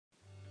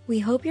We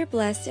hope you're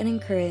blessed and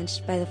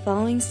encouraged by the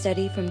following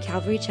study from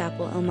Calvary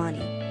Chapel, El Monte.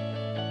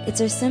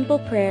 It's our simple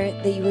prayer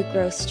that you would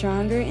grow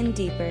stronger and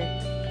deeper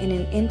in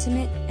an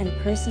intimate and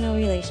personal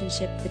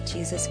relationship with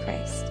Jesus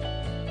Christ.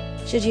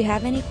 Should you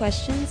have any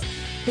questions,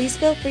 please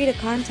feel free to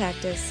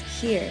contact us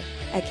here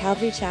at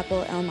Calvary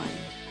Chapel, El Monte.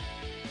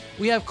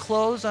 We have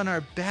clothes on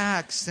our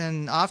backs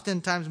and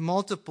oftentimes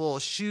multiple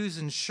shoes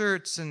and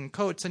shirts and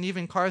coats and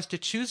even cars to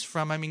choose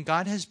from. I mean,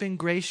 God has been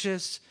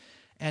gracious,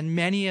 and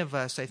many of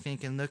us, I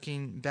think, in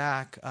looking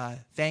back,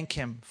 thank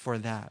Him for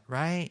that,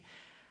 right?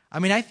 I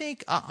mean, I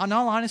think, on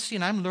all honesty,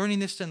 and I'm learning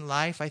this in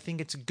life, I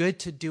think it's good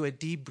to do a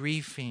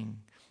debriefing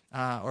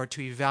or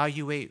to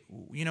evaluate,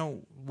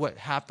 what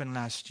happened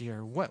last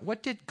year.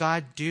 What did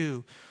God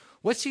do?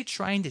 What's He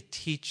trying to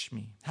teach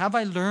me? Have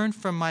I learned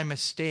from my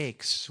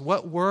mistakes?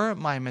 What were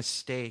my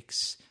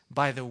mistakes,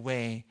 by the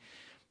way?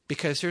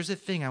 Because here's the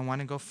thing, I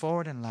want to go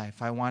forward in life.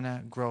 I want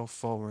to grow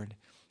forward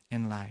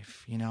in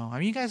life, I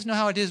mean, you guys know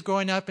how it is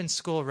growing up in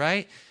school,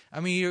 right? I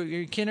mean,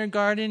 your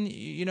kindergarten,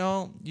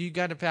 you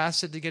got to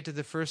pass it to get to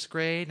the first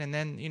grade, and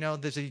then,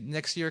 there's a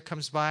next year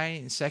comes by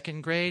in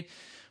second grade.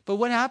 But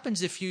what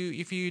happens if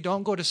you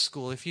don't go to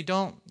school, if you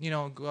don't,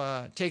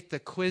 take the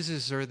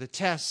quizzes or the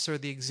tests or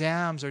the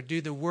exams or do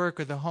the work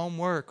or the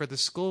homework or the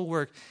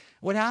schoolwork?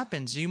 What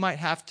happens? You might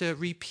have to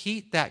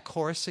repeat that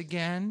course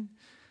again.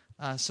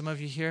 Some of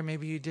you here,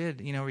 maybe you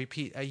did,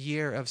 repeat a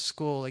year of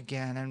school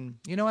again.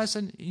 And, as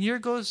a year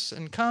goes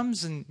and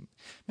comes, and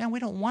man, we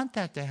don't want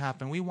that to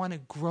happen. We want to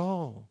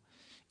grow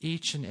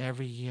each and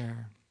every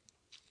year.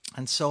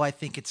 And so I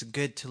think it's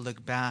good to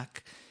look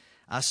back.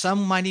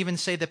 Some might even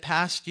say the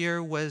past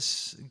year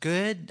was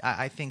good.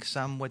 I think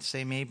some would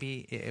say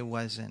maybe it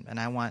wasn't. And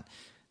I want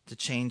to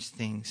change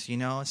things,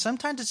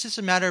 Sometimes it's just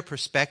a matter of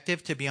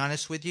perspective, to be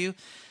honest with you.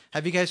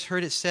 Have you guys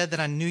heard it said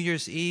that on New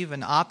Year's Eve,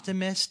 an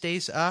optimist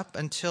stays up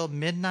until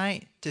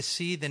midnight to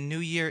see the new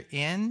year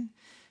in,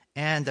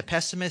 and the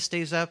pessimist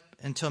stays up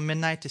until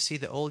midnight to see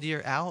the old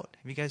year out?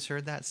 Have you guys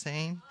heard that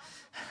saying?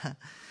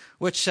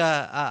 Which,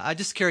 I'm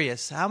just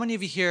curious. How many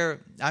of you here,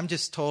 I'm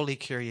just totally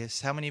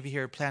curious, how many of you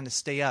here plan to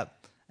stay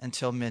up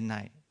until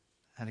midnight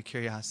out of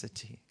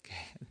curiosity?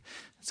 Okay.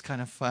 It's kind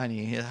of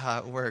funny how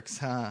it works,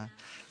 huh?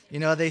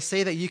 They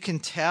say that you can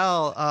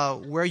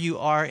tell where you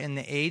are in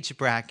the age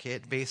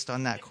bracket based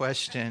on that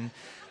question.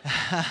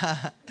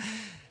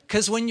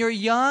 Because when you're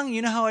young,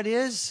 you know how it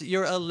is?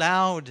 You're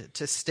allowed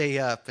to stay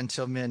up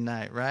until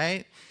midnight,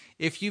 right?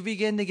 If you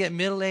begin to get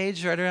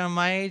middle-aged right around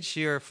my age,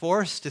 you're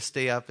forced to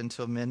stay up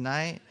until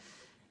midnight.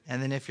 And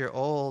then if you're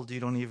old, you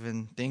don't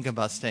even think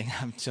about staying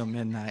up until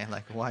midnight.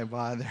 Like, why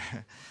bother?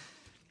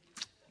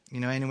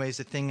 Anyways,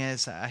 the thing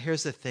is,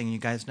 here's the thing, you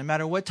guys. No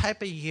matter what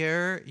type of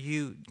year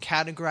you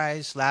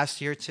categorize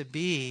last year to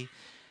be,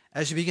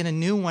 as you begin a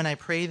new one, I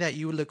pray that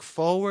you look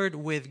forward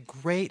with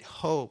great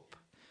hope,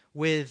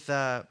 with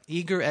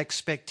eager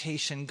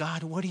expectation.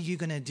 God, what are you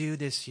going to do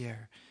this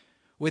year?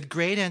 With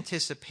great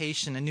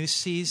anticipation, a new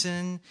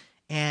season.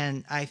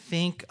 And I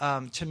think,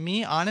 to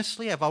me,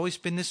 honestly, I've always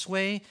been this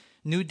way.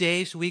 New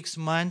days, weeks,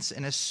 months,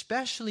 and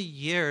especially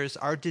years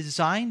are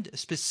designed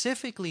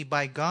specifically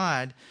by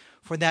God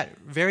for that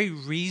very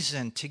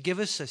reason, to give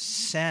us a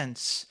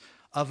sense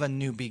of a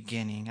new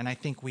beginning. And I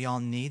think we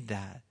all need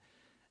that.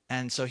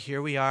 And so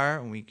here we are,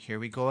 and here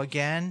we go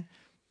again.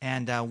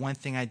 And one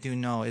thing I do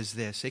know is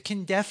this: it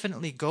can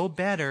definitely go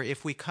better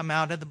if we come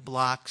out of the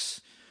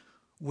blocks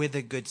with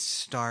a good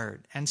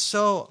start. And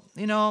so,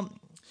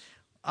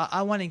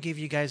 I want to give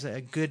you guys a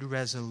good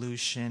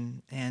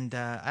resolution. And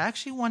I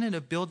actually wanted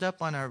to build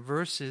up on our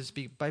verses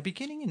by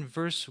beginning in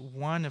verse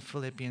 1 of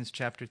Philippians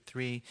chapter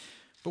 3.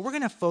 But we're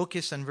going to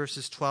focus on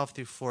verses 12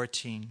 through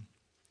 14.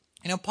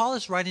 Paul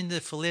is writing to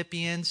the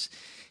Philippians.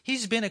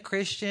 He's been a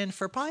Christian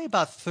for probably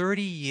about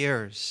 30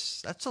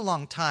 years. That's a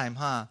long time,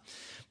 huh?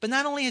 But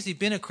not only has he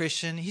been a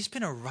Christian, he's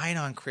been a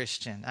right-on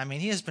Christian. I mean,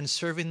 he has been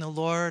serving the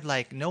Lord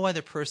like no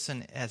other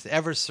person has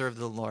ever served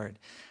the Lord.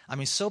 I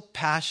mean, so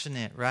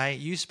passionate, right?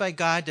 Used by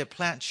God to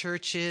plant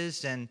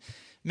churches, and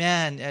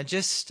man,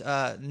 just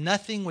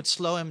nothing would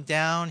slow him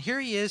down. Here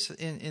he is,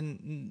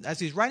 as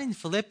he's writing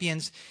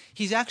Philippians,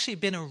 he's actually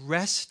been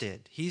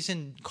arrested. He's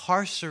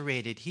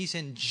incarcerated. He's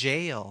in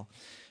jail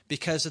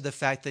because of the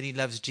fact that he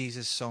loves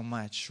Jesus so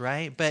much,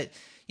 right? But,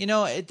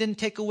 it didn't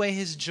take away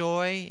his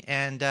joy.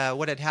 And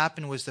what had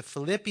happened was the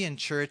Philippian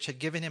church had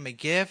given him a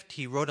gift.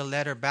 He wrote a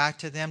letter back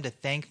to them to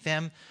thank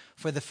them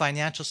for the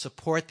financial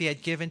support they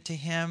had given to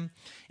him,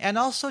 and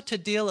also to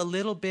deal a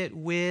little bit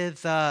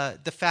with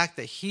the fact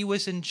that he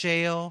was in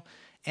jail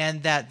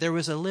and that there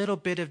was a little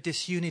bit of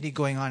disunity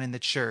going on in the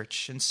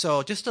church. And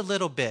so just a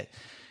little bit.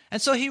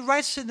 And so he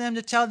writes to them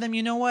to tell them,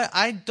 you know what,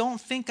 I don't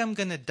think I'm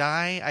going to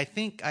die. I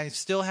think I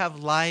still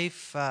have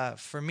life.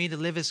 For me to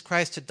live as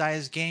Christ, to die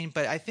as gain.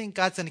 But I think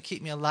God's going to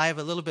keep me alive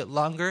a little bit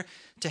longer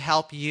to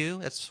help you.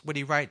 That's what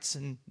he writes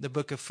in the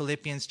book of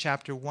Philippians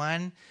chapter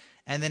 1.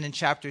 And then in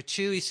chapter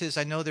 2, he says,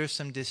 I know there's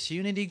some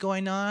disunity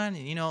going on.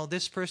 And,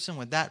 this person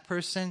with that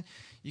person,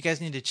 you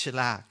guys need to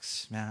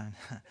chillax, man.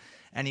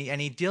 And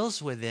he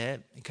deals with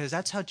it because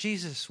that's how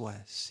Jesus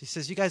was. He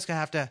says, you guys are going to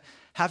have to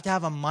have to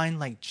have a mind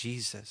like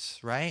Jesus,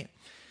 right?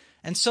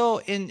 And so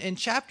in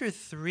chapter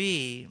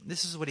 3,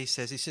 this is what he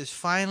says. He says,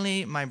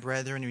 "Finally, my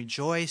brethren,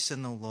 rejoice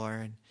in the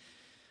Lord.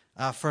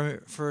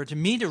 For to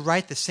me to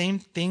write the same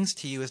things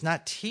to you is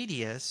not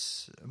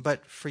tedious,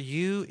 but for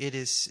you it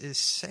is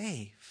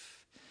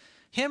safe."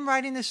 Him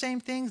writing the same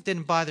things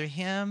didn't bother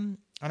him,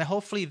 and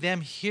hopefully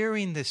them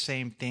hearing the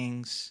same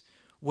things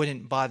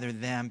wouldn't bother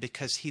them,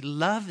 because he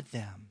loved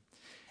them.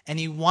 And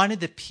he wanted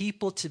the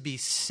people to be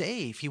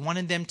safe. He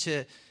wanted them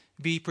to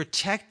be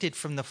protected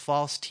from the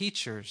false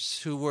teachers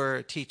who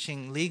were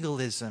teaching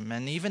legalism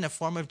and even a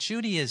form of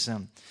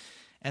Judaism.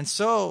 And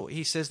so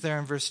he says there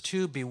in verse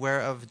 2,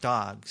 "Beware of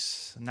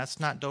dogs." And that's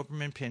not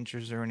Doberman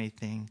pinchers or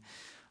anything.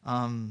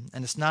 And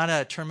it's not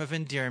a term of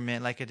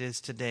endearment like it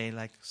is today.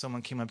 Like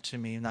someone came up to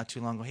me not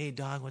too long ago, "Hey,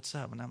 dog, what's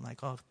up?" And I'm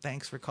like, "Oh,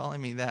 thanks for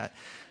calling me that."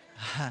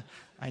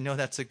 I know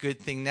that's a good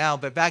thing now,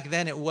 but back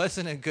then it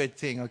wasn't a good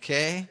thing,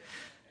 okay?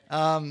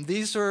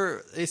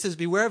 It says,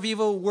 "Beware of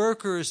evil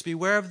workers,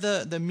 beware of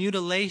the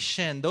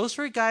mutilation." Those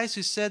were guys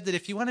who said that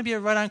if you want to be a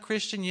right-on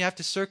Christian, you have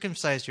to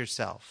circumcise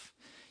yourself.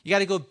 You got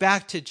to go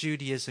back to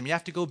Judaism. You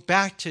have to go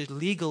back to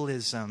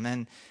legalism.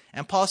 And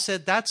Paul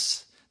said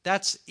that's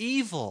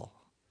evil.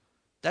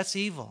 That's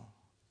evil.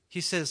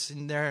 He says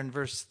in there in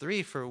verse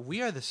 3, "For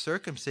we are the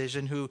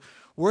circumcision who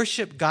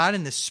worship God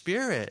in the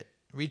Spirit,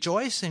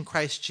 rejoice in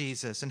Christ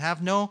Jesus, and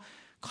have no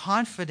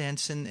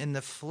confidence in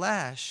the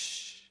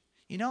flesh."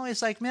 You know,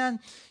 it's like, man,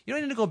 you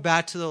don't need to go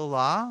back to the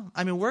law.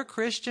 I mean, we're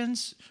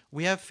Christians.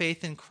 We have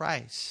faith in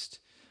Christ.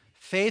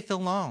 Faith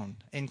alone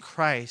in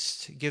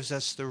Christ gives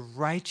us the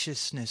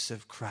righteousness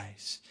of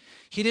Christ.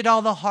 He did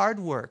all the hard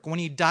work when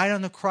he died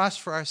on the cross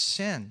for our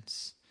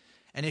sins.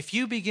 And if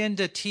you begin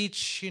to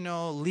teach,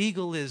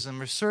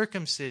 legalism or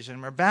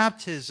circumcision or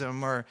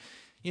baptism or,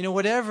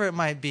 whatever it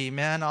might be,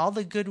 man, all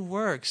the good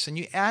works, and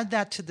you add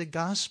that to the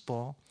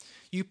gospel,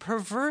 you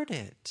pervert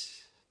it.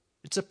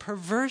 It's a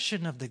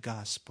perversion of the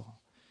gospel.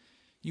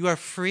 You are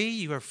free,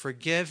 you are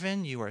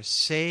forgiven, you are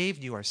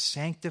saved, you are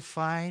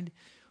sanctified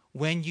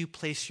when you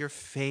place your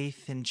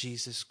faith in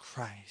Jesus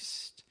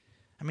Christ.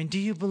 I mean, do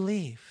you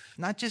believe?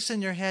 Not just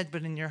in your head,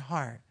 but in your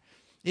heart.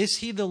 Is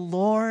he the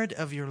Lord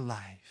of your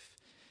life?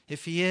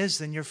 If he is,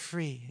 then you're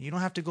free. You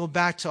don't have to go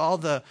back to all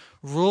the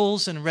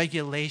rules and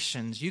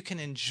regulations. You can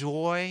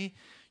enjoy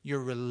your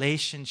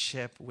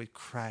relationship with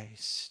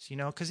Christ.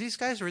 Because these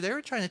guys they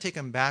were trying to take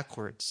him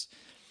backwards.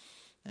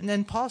 And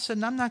then Paul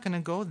said, "I'm not going to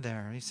go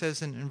there." He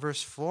says in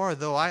verse 4,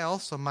 "Though I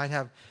also might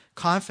have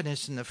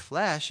confidence in the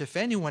flesh, if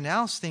anyone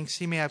else thinks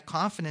he may have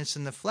confidence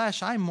in the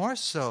flesh, I more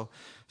so.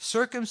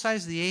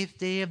 Circumcised the 8th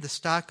day of the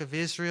stock of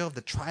Israel, of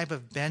the tribe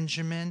of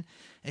Benjamin,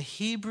 a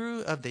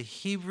Hebrew of the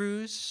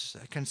Hebrews,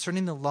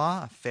 concerning the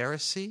law, a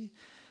Pharisee,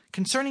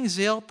 concerning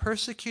zeal,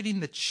 persecuting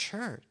the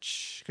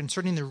church,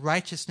 concerning the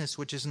righteousness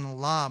which is in the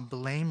law,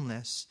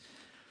 blameless.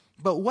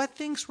 But what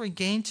things were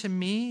gained to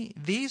me,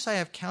 these I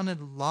have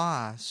counted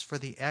loss for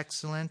the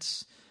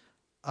excellence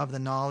of the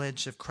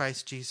knowledge of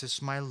Christ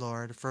Jesus my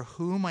Lord, for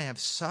whom I have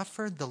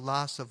suffered the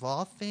loss of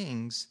all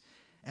things,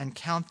 and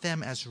count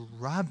them as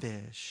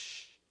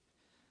rubbish,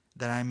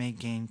 that I may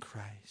gain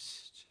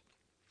Christ."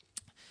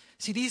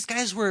 See, these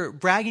guys were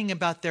bragging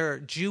about their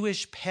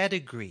Jewish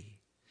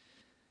pedigree.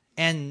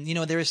 And,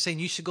 they were saying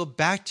you should go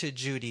back to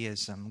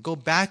Judaism, go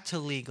back to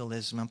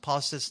legalism. And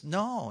Paul says,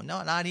 no,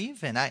 not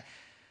even.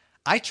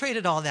 I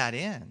traded all that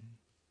in.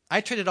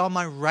 I traded all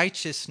my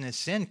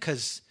righteousness in,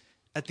 because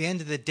at the end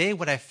of the day,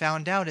 what I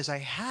found out is I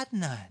had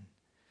none.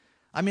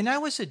 I mean, I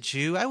was a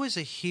Jew. I was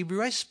a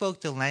Hebrew. I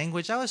spoke the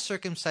language. I was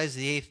circumcised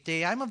the 8th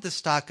day. I'm of the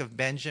stock of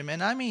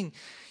Benjamin. I mean,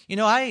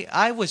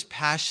 I was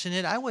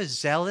passionate. I was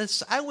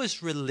zealous. I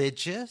was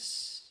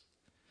religious.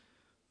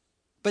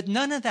 But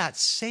none of that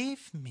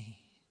saved me.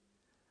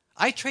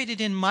 I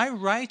traded in my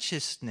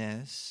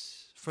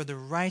righteousness for the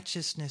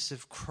righteousness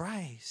of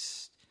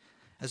Christ.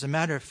 As a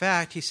matter of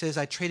fact, he says,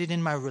 I traded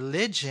in my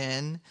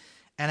religion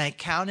and I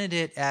counted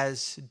it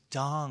as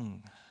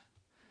dung.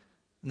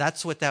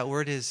 That's what that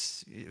word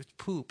is,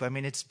 poop. I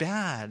mean, it's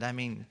bad. I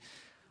mean,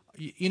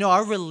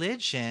 our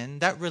religion,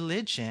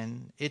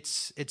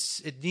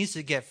 it needs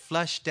to get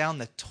flushed down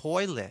the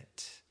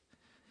toilet.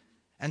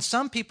 And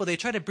some people, they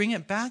try to bring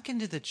it back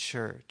into the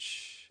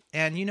church.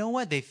 And you know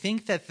what? They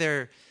think that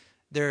they're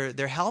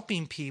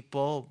helping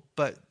people,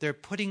 but they're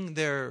putting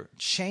their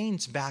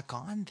chains back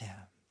on them.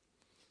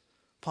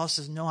 Paul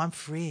says, no, I'm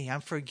free. I'm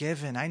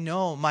forgiven. I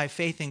know my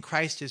faith in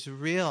Christ is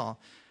real.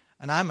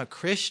 And I'm a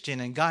Christian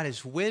and God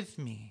is with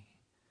me.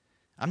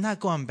 I'm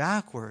not going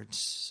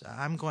backwards.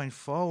 I'm going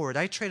forward.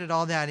 I traded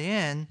all that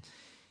in.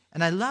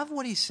 And I love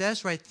what he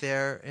says right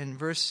there in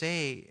verse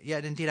 8.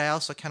 Yet indeed I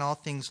also count all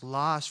things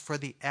lost for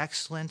the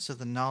excellence of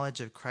the knowledge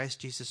of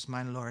Christ Jesus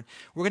my Lord.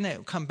 We're going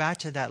to come back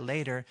to that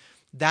later.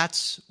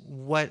 That's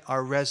what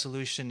our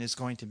resolution is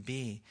going to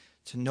be.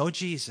 To know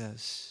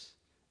Jesus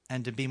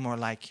and to be more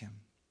like him.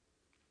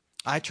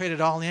 I traded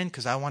all in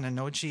because I want to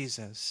know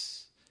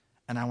Jesus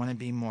and I want to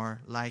be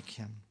more like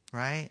him,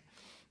 right?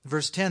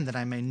 Verse 10, that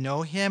I may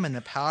know him and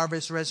the power of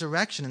his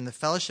resurrection and the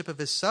fellowship of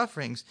his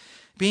sufferings,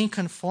 being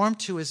conformed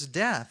to his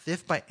death,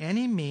 if by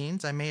any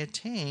means I may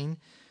attain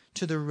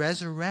to the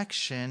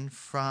resurrection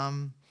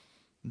from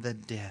the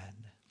dead.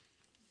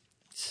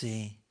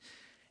 See?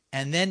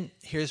 And then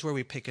here's where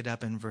we pick it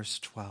up in verse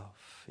 12.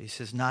 He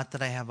says, not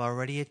that I have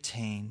already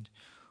attained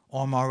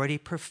or am already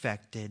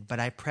perfected, but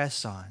I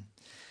press on,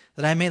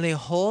 that I may lay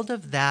hold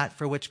of that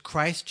for which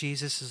Christ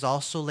Jesus has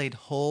also laid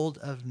hold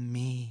of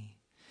me.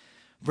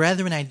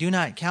 Brethren, I do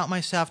not count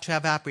myself to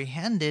have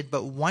apprehended,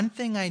 but one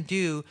thing I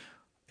do,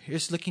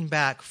 here's looking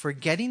back,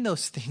 forgetting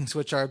those things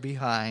which are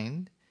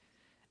behind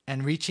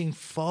and reaching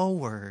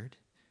forward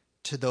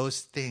to those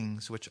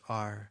things which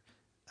are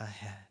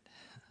ahead.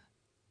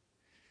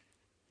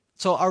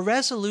 So our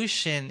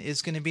resolution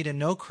is going to be to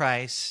know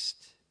Christ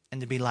and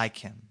to be like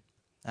him.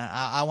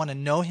 I want to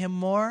know him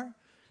more.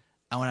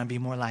 I want to be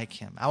more like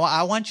him.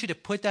 I want you to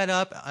put that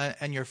up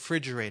on your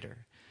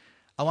refrigerator.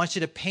 I want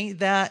you to paint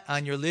that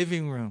on your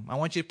living room. I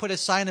want you to put a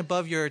sign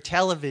above your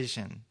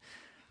television.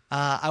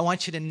 I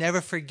want you to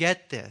never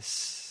forget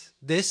this.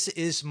 This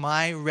is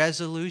my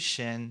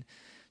resolution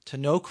to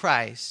know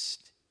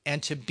Christ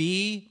and to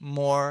be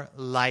more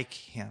like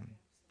him.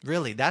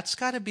 Really, that's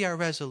got to be our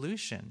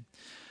resolution.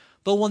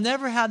 But we'll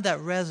never have that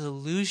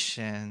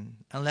resolution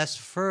unless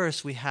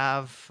first we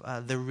have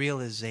the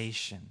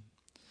realization.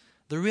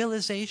 The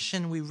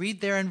realization we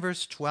read there in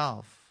verse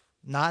 12.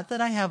 Not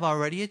that I have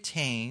already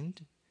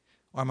attained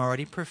or I'm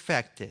already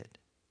perfected.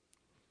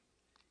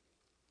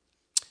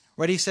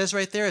 What he says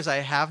right there is, I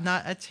have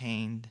not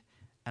attained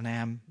and I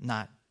am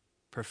not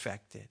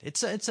perfected.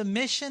 It's a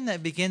mission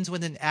that begins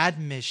with an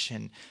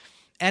admission,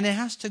 and it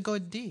has to go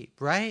deep,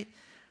 right?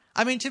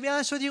 I mean, to be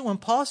honest with you, when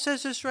Paul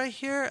says this right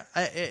here,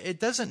 it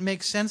doesn't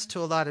make sense to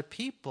a lot of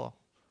people.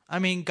 I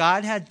mean,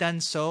 God had done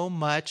so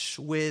much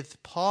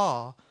with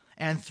Paul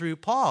and through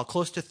Paul.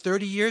 Close to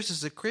 30 years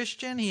as a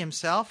Christian, he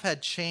himself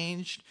had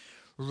changed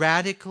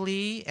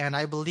radically, and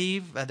I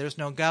believe there's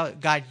no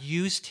doubt God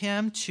used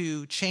him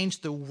to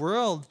change the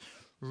world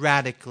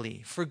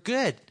radically for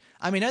good.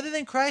 I mean, other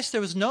than Christ,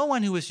 there was no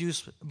one who was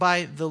used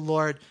by the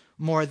Lord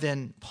more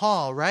than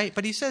Paul, right?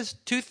 But he says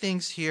two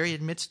things here. He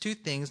admits two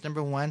things.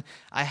 Number one,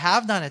 I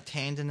have not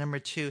attained, and number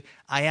two,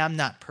 I am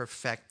not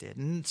perfected.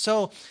 And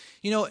so,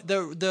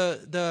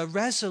 the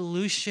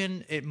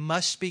resolution, it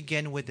must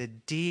begin with a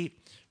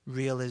deep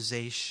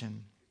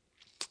realization.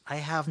 I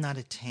have not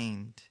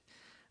attained.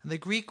 The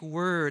Greek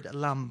word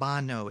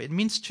lambano, it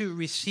means to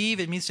receive,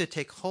 it means to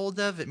take hold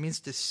of, it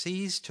means to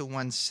seize to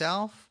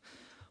oneself.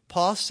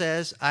 Paul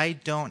says, I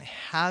don't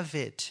have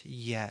it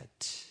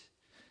yet.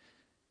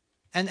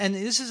 And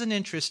this is an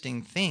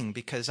interesting thing,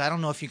 because I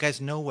don't know if you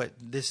guys know what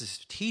this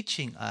is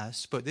teaching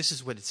us, but this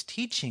is what it's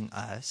teaching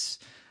us.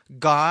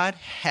 God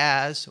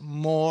has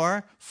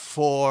more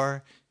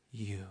for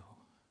you.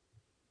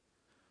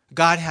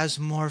 God has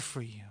more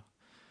for you.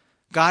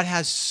 God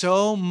has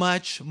so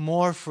much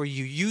more for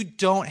you. You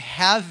don't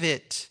have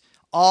it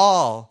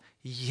all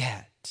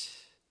yet.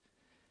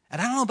 And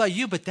I don't know about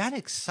you, but that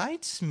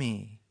excites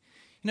me.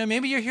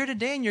 Maybe you're here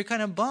today and you're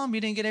kind of bummed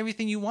you didn't get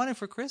everything you wanted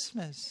for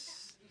Christmas.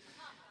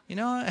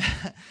 Well,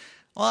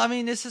 I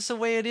mean, this is the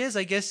way it is,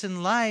 I guess,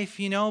 in life,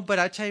 But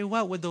I tell you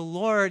what, with the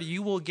Lord,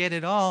 you will get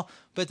it all.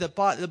 But the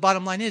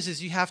bottom line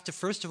is you have to,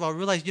 first of all,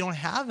 realize you don't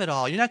have it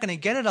all. You're not going to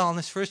get it all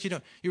unless first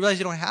you realize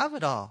you don't have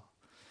it all.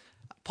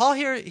 Paul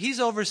here, he's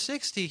over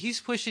 60. He's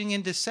pushing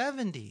into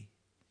 70.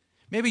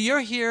 Maybe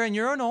you're here and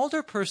you're an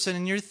older person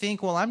and you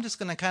think, well, I'm just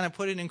going to kind of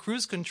put it in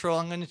cruise control.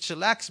 I'm going to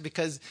chillax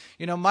because,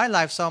 my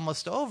life's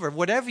almost over.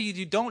 Whatever you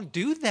do, don't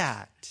do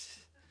that.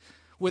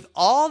 With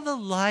all the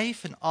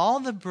life and all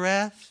the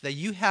breath that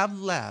you have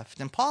left,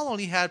 and Paul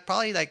only had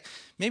probably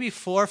maybe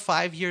 4 or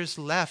 5 years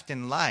left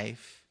in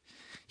life,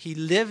 he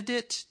lived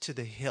it to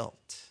the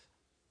hilt.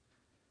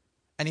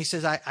 And he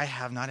says, I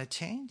have not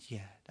attained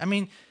yet. I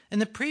mean, in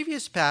the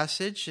previous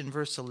passage, in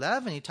verse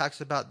 11, he talks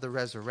about the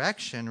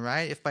resurrection,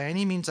 right? If by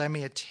any means I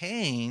may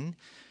attain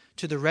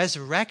to the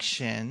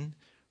resurrection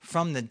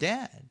from the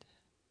dead.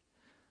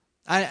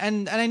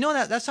 And I know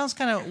that sounds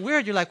kind of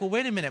weird. You're like, well,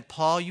 wait a minute,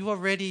 Paul, you're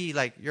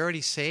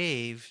already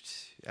saved.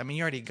 I mean,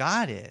 you already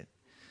got it.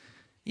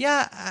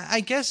 Yeah, I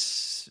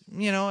guess,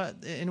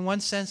 in one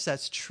sense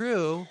that's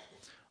true.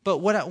 But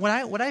what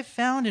I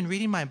found in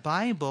reading my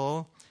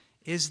Bible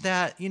is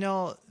that,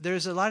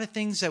 there's a lot of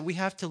things that we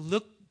have to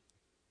look,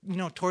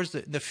 towards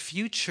the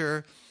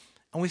future,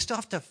 and we still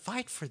have to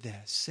fight for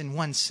this in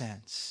one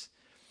sense.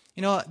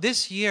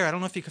 This year, I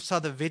don't know if you saw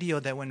the video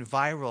that went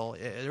viral.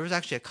 There was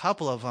actually a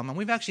couple of them, and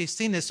we've actually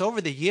seen this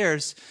over the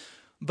years.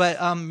 But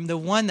the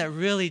one that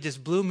really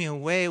just blew me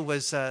away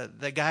was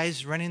the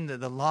guys running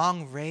the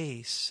long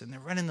race, and they're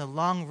running the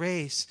long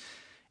race.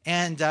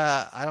 And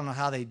I don't know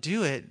how they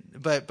do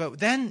it, but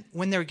then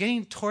when they're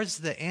getting towards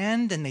the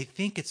end and they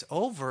think it's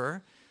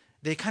over,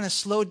 they kind of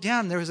slowed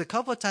down. There was a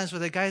couple of times where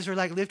the guys were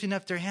lifting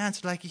up their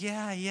hands,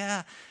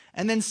 yeah.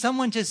 And then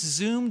someone just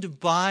zoomed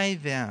by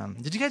them.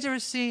 Did you guys ever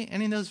see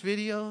any of those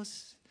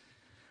videos?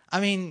 I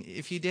mean,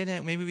 if you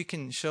didn't, maybe we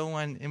can show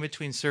one in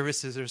between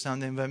services or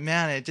something. But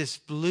man, it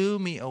just blew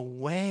me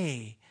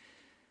away.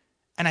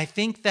 And I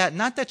think that,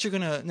 not that you're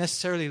going to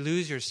necessarily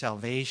lose your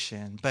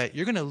salvation, but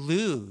you're going to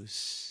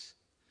lose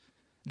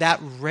that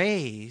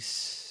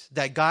race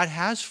that God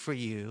has for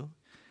you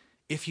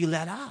if you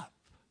let up.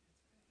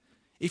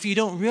 If you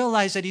don't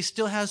realize that he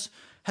still has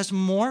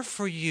more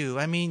for you.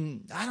 I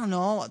mean, I don't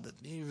know,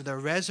 the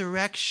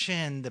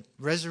resurrection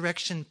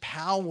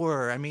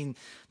power. I mean,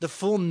 the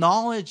full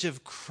knowledge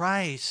of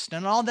Christ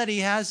and all that he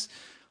has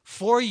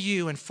for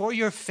you and for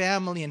your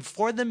family and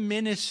for the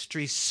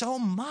ministry, so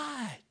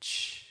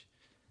much.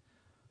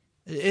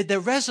 The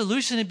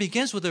resolution, it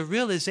begins with a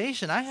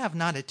realization, I have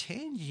not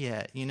attained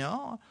yet, you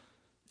know.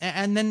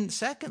 And then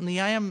secondly,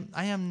 I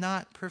am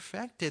not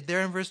perfected.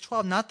 There in verse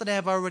 12, not that I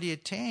have already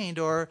attained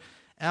or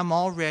am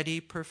already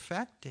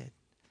perfected.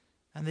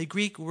 And the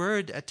Greek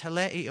word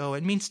teleio,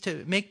 it means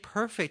to make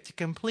perfect, to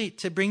complete,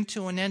 to bring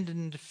to an end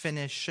and to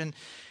finish. And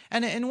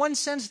in one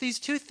sense, these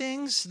two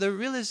things, the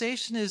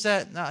realization is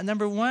that,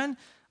 number one,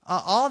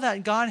 all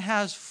that God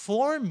has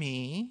for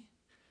me,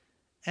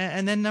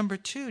 and then number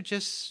two,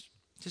 just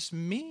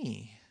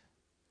me.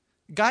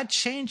 God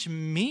changed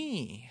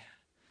me.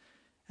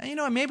 And you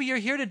know, maybe you're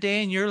here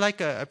today and you're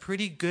like a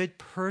pretty good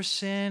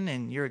person,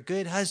 and you're a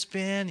good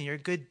husband, and you're a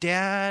good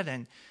dad,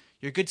 and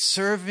you're a good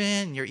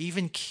servant, and you're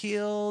even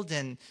keeled,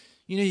 and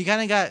you know, you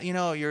kind of got, you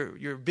know,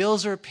 your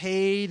bills are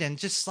paid, and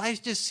just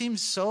life just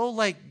seems so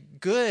like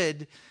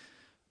good.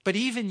 But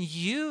even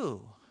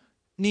you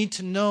need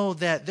to know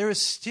that there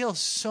is still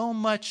so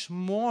much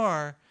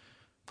more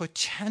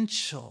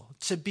potential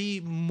to be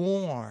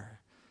more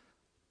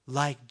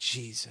like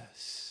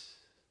Jesus.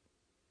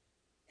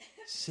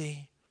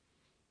 See?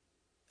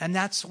 And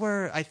that's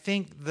where I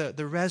think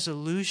the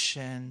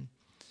resolution,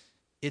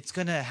 it's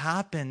going to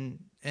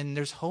happen, and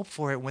there's hope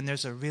for it when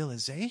there's a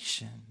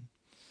realization.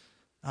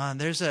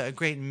 There's a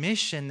great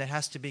mission that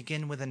has to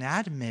begin with an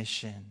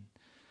admission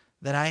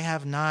that I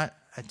have not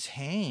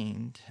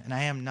attained, and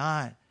I am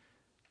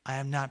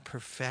not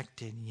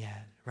perfected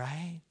yet,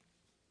 right?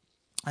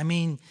 I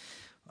mean,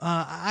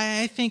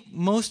 I think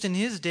most in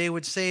his day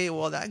would say,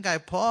 well, that guy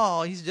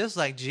Paul, he's just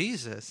like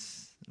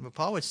Jesus. But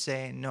Paul would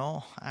say,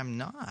 no, I'm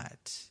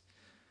not.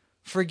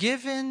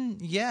 Forgiven,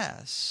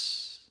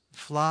 yes.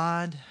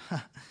 Flawed,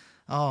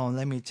 oh,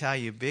 let me tell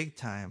you, big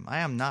time. I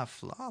am not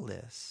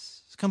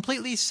flawless.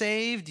 Completely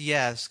saved,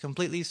 yes.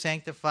 Completely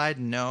sanctified,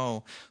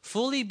 no.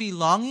 Fully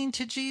belonging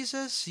to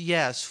Jesus,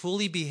 yes.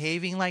 Fully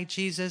behaving like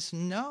Jesus,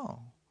 no.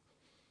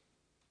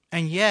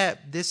 And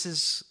yet, this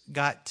has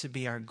got to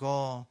be our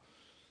goal,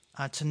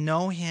 to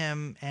know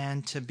him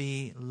and to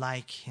be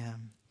like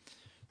him.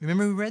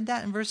 Remember we read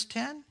that in verse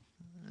 10?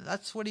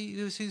 That's what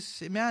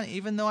he's, man,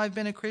 even though I've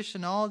been a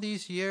Christian all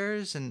these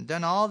years and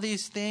done all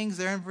these things,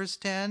 there in verse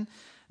 10,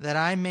 that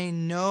I may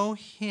know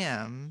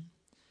him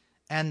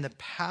and the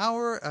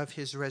power of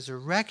his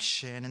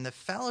resurrection and the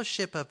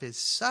fellowship of his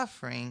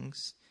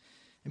sufferings,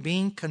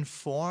 being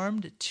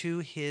conformed to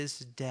his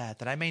death,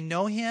 that I may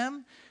know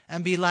him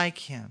and be like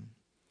him.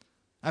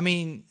 I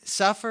mean,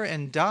 suffer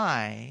and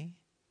die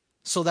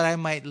so that I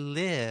might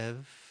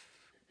live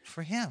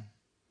for him.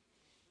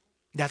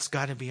 That's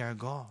got to be our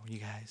goal, you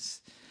guys.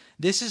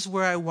 This is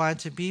where I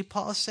want to be,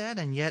 Paul said,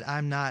 and yet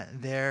I'm not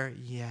there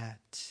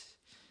yet.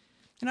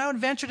 And I would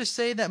venture to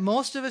say that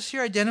most of us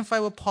here identify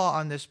with Paul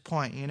on this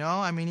point, you know.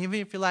 I mean,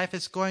 even if your life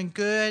is going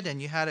good and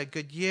you had a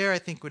good year, I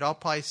think we'd all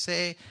probably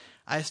say,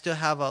 I still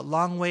have a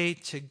long way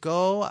to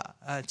go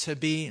to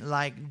be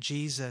like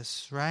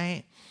Jesus,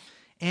 right?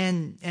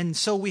 And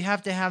so we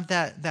have to have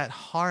that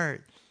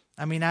heart.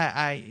 I mean,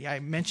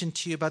 I mentioned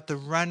to you about the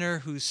runner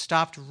who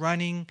stopped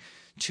running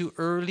too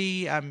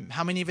early.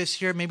 How many of us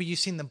here, maybe you've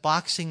seen the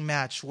boxing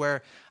match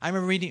where, I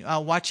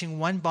remember watching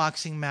one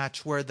boxing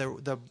match where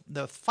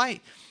the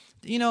fight,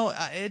 you know,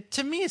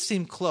 to me it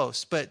seemed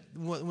close, but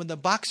when the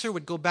boxer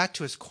would go back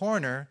to his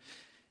corner,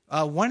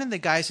 one of the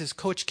guys, his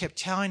coach, kept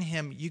telling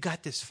him, you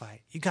got this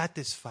fight, you got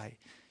this fight.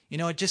 You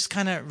know, just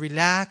kind of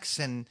relax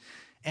and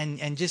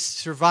just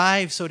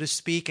survive, so to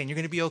speak, and you're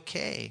going to be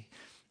okay.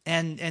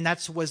 And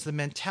that was the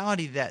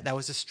mentality, that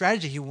was the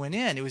strategy he went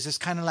in. It was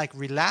just kind of like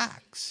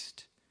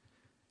relaxed.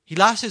 He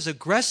lost his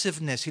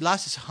aggressiveness. He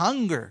lost his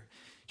hunger.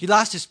 He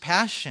lost his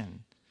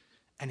passion.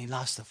 And he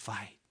lost the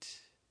fight.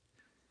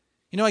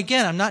 You know,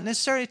 again, I'm not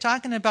necessarily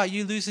talking about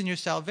you losing your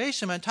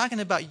salvation. I'm talking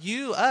about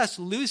us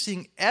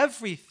losing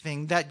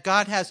everything that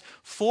God has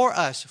for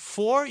us,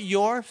 for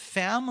your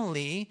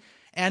family,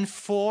 and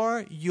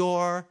for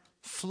your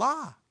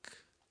flock.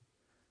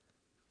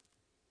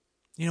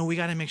 You know, we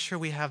got to make sure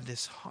we have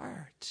this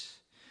heart.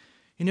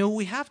 You know,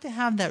 we have to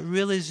have that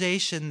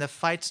realization the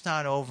fight's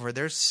not over.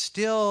 There's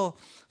still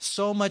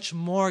so much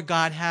more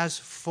God has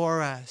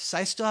for us.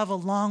 I still have a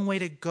long way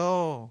to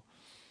go.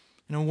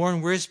 You know,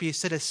 Warren Wiersbe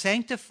said, a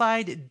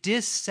sanctified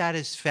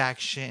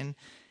dissatisfaction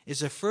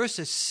is a first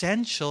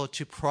essential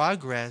to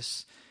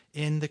progress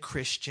in the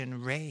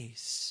Christian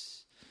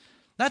race.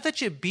 Not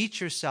that you beat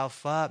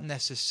yourself up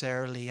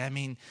necessarily. I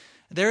mean,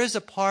 There is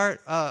a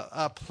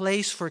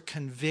place for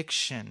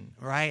conviction,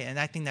 right? And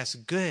I think that's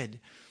good.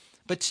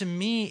 But to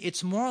me,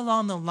 it's more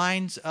along the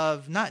lines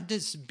of not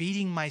just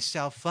beating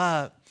myself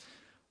up,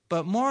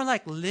 but more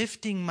like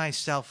lifting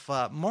myself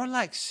up, more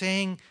like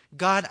saying,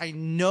 God, I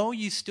know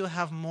you still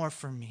have more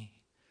for me.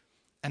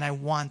 And I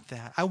want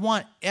that. I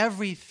want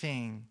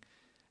everything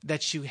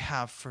that you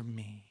have for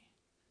me.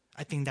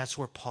 I think that's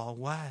where Paul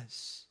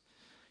was.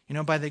 You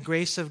know, by the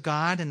grace of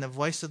God and the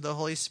voice of the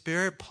Holy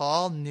Spirit,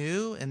 Paul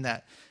knew in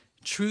that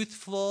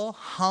truthful,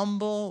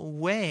 humble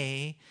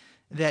way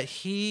that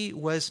he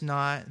was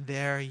not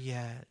there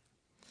yet.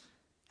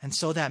 And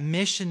so that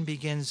mission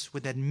begins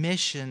with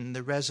admission.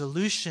 The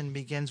resolution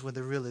begins with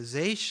a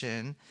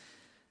realization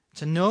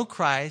to know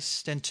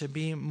Christ and to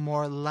be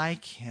more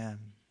like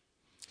him.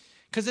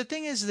 Because the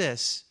thing is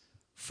this,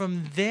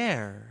 from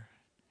there,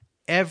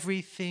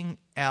 everything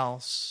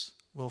else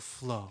will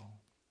flow.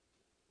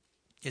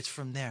 It's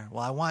from there.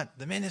 Well, I want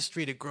the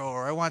ministry to grow,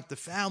 or I want the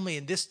family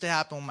and this to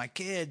happen with my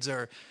kids,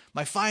 or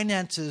my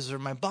finances, or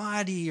my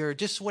body, or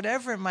just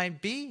whatever it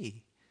might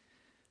be.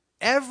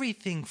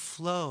 Everything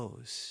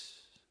flows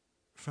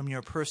from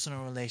your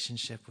personal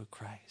relationship with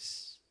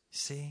Christ.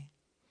 See?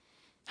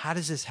 How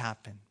does this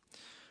happen?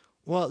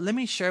 Well, let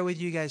me share with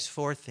you guys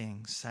 4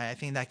 things I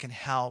think that can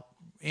help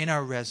in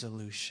our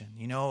resolution.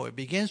 You know, it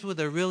begins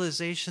with a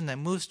realization that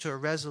moves to a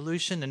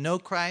resolution to know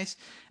Christ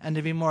and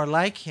to be more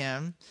like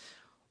him.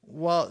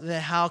 Well,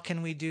 then how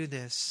can we do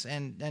this?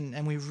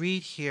 And we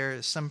read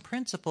here some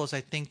principles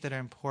I think that are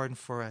important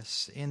for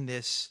us in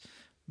this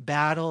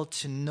battle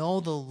to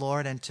know the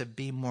Lord and to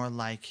be more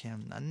like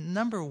him.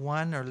 Number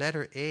 1, or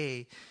letter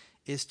A,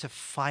 is to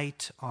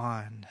fight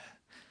on.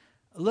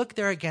 Look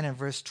there again in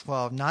verse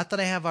 12. Not that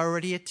I have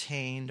already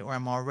attained or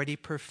am already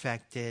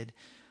perfected,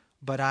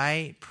 but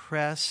I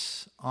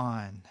press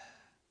on,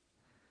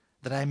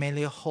 that I may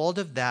lay hold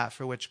of that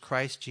for which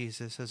Christ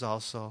Jesus has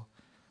also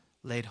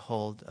laid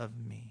hold of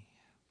me.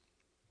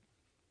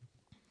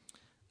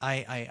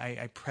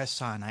 I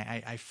press on.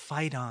 I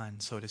fight on,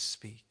 so to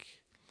speak.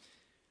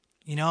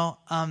 You know,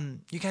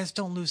 you guys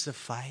don't lose the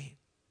fight.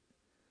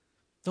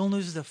 Don't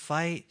lose the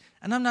fight.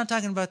 And I'm not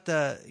talking about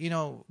the,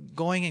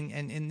 going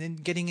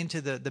and getting into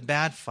the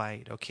bad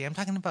fight, okay? I'm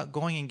talking about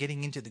going and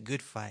getting into the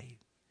good fight.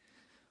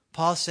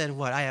 Paul said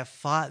what? I have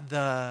fought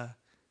the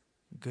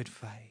good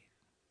fight.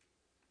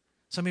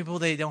 Some people,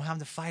 they don't have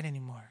the fight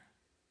anymore.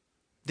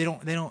 They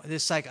don't,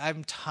 it's like,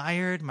 I'm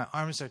tired, my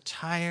arms are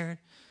tired,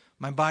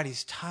 my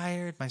body's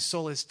tired, my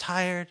soul is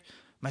tired,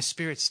 my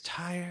spirit's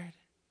tired,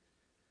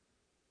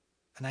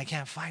 and I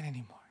can't fight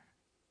anymore.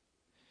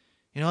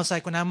 You know, it's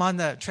like when I'm on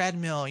the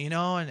treadmill,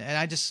 and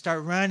I just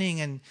start running,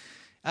 and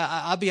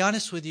I'll be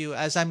honest with you,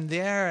 as I'm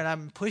there and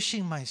I'm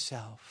pushing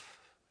myself,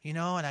 and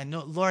I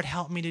know, Lord,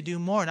 help me to do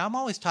more. And I'm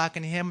always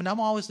talking to him, and I'm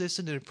always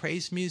listening to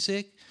praise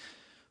music.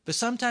 But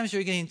sometimes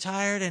you're getting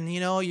tired, and,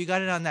 you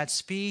got it on that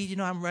speed.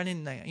 I'm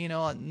running,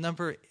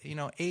 number,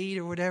 8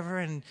 or whatever,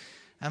 and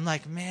I'm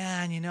like,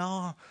 man,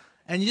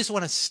 and you just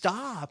want to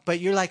stop. But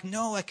you're like,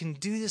 no, I can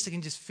do this. I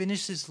can just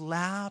finish this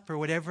lap or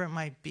whatever it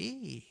might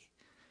be.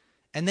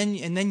 And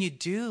then you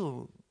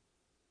do.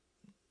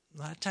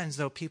 A lot of times,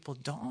 though, people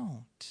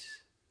don't.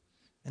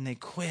 And they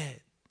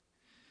quit.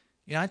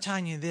 I'm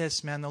telling you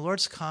this, man, the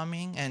Lord's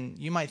coming, and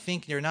you might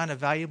think you're not a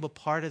valuable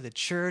part of the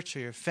church or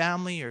your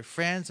family or your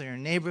friends or your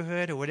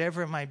neighborhood or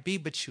whatever it might be,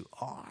 but you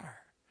are.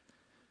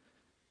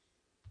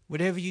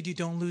 Whatever you do,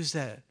 don't lose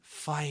that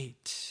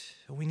fight.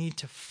 We need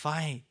to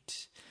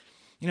fight.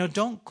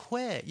 Don't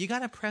quit. You got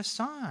to press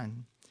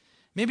on.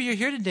 Maybe you're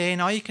here today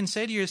and all you can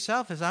say to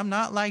yourself is, I'm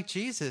not like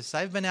Jesus.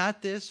 I've been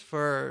at this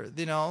for,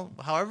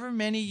 however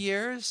many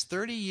years,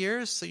 30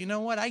 years. So you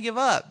know what? I give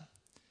up.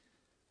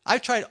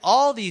 I've tried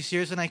all these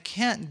years and I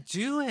can't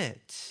do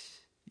it.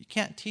 You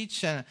can't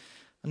teach an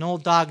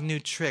old dog new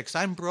tricks.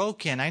 I'm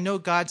broken. I know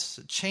God's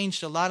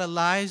changed a lot of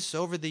lives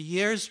over the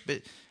years,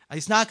 but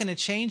he's not going to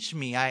change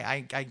me.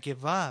 I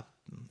give up.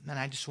 And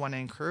I just want to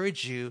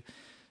encourage you,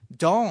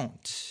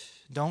 don't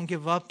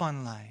give up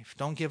on life.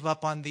 Don't give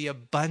up on the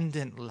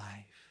abundant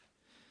life.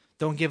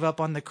 Don't give up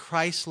on the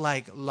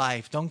Christ-like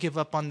life. Don't give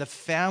up on the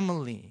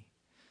family.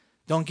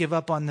 Don't give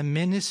up on the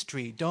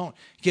ministry. Don't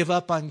give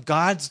up on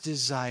God's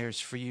desires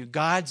for you,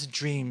 God's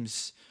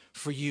dreams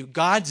for you,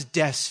 God's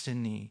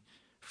destiny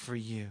for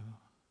you.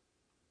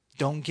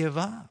 Don't give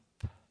up.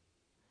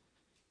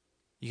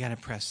 You got to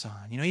press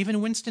on.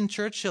 Even Winston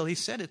Churchill, he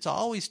said it's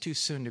always too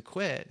soon to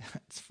quit.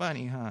 It's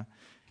funny, huh?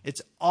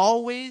 It's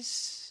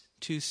always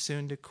too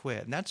soon to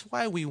quit. And that's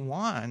why we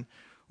won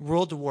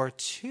World War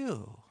II.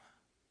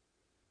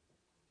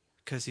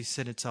 Because he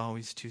said it's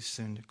always too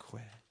soon to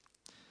quit.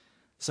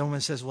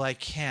 Someone says, well, I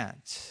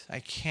can't.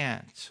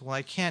 Well,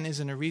 I can't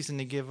isn't a reason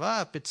to give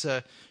up. It's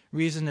a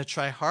reason to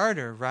try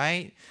harder,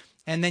 right?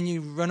 And then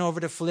you run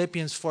over to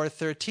Philippians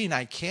 4:13.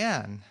 I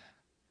can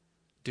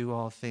do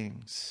all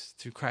things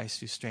through Christ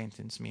who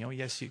strengthens me. Oh,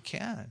 yes, you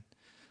can.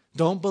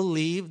 Don't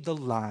believe the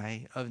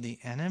lie of the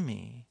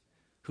enemy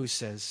who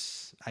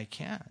says, I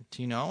can't,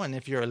 And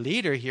if you're a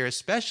leader here,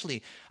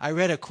 especially, I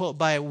read a quote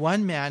by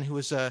one man who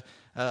was a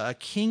a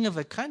king of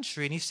a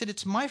country. And he said,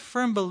 it's my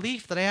firm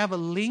belief that I have a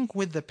link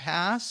with the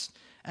past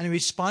and a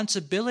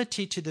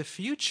responsibility to the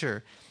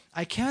future.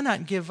 I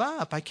cannot give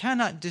up. I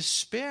cannot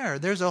despair.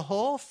 There's a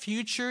whole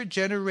future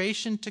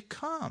generation to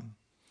come.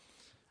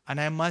 And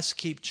I must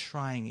keep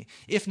trying.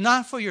 If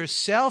not for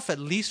yourself, at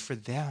least for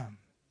them.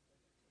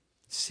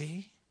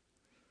 See?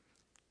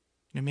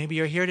 Maybe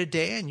you're here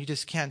today and you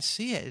just can't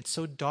see it. It's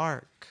so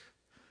dark.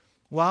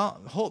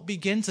 Well, hope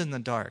begins in the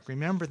dark.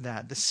 Remember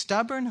that. The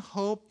stubborn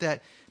hope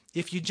that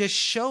if you just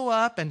show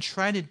up and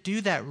try to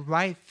do that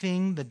right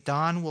thing, the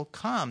dawn will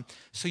come.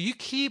 So you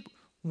keep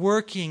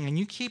working and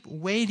you keep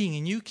waiting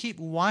and you keep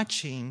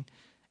watching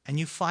and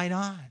you fight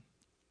on.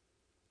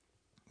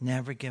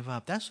 Never give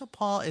up. That's what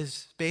Paul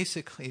is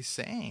basically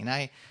saying.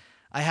 I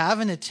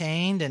haven't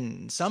attained,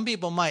 and some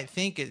people might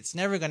think it's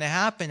never going to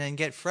happen and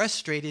get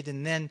frustrated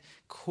and then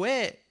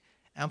quit.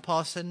 And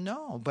Paul said,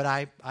 no, but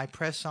I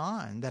press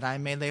on, that I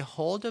may lay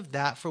hold of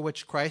that for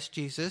which Christ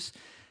Jesus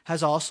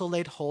has also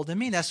laid hold of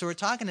me. That's what we're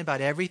talking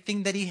about,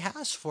 everything that he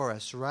has for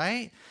us,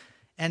 right?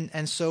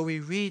 And so we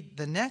read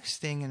the next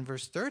thing in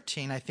verse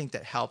 13, I think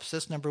that helps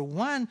us. Number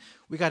one,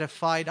 we got to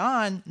fight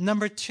on.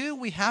 Number two,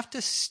 we have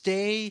to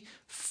stay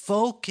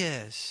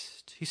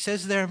focused. He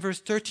says there in verse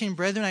 13,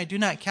 brethren, I do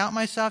not count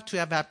myself to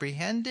have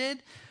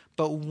apprehended,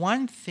 but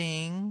one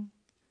thing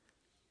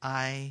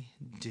I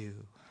do.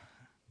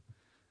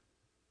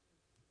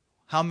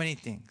 How many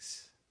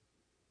things?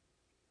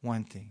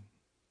 One thing.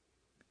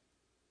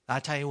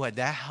 I'll tell you what,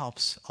 that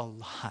helps a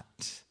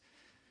lot.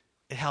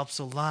 It helps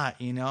a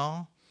lot, you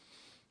know.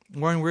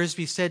 Warren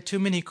Wiersbe said, too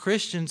many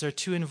Christians are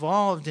too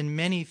involved in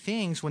many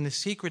things when the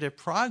secret of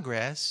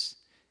progress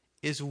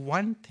is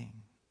one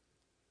thing.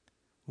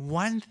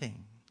 One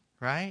thing,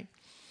 right?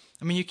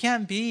 I mean, you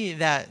can't be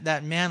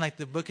that man like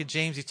the book of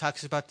James. He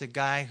talks about the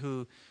guy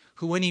who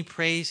when he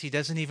prays, he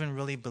doesn't even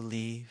really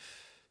believe.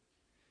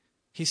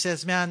 He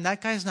says, man,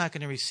 that guy's not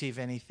going to receive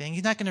anything.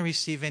 He's not going to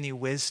receive any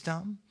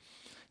wisdom.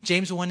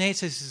 James 1:8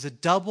 says he's a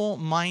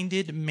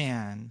double-minded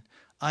man,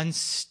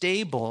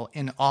 unstable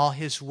in all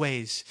his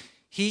ways.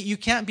 You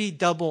can't be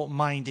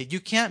double-minded.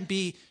 You can't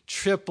be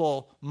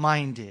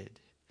triple-minded.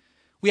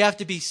 We have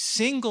to be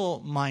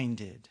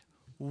single-minded.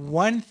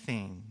 One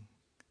thing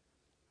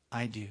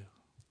I do.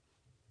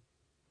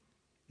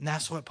 And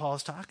that's what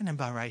Paul's talking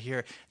about right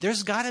here.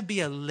 There's got to be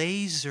a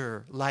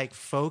laser-like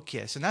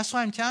focus. And that's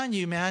why I'm telling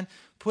you, man,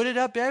 put it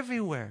up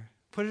everywhere.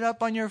 Put it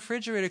up on your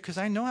refrigerator, because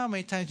I know how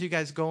many times you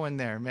guys go in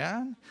there,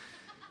 man.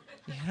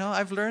 You know,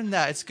 I've learned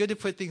that. It's good to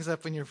put things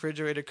up in your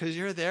refrigerator because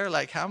you're there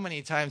like how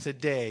many times a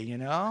day, you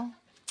know?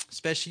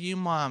 Especially you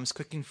moms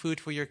cooking food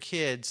for your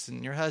kids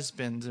and your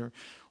husbands or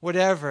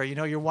whatever. You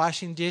know, you're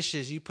washing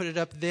dishes. You put it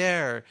up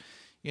there.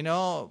 You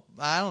know,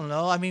 I don't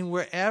know. I mean,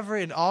 wherever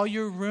in all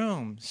your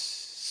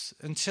rooms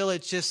until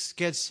it just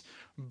gets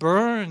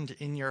burned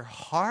in your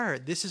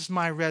heart. This is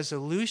my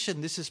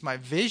resolution. This is my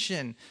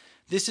vision.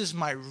 This is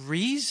my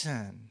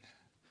reason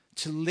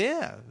to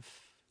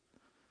live,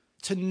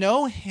 to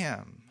know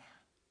him,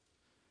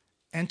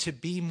 and to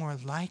be more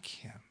like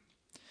him.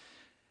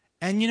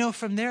 And, you know,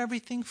 from there,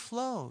 everything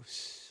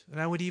flows.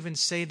 And I would even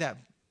say that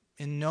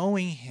in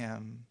knowing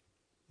him,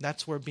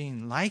 that's where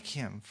being like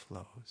him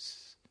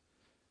flows.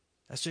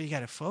 That's where you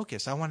got to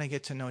focus. I want to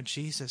get to know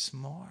Jesus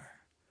more.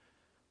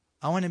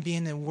 I want to be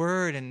in the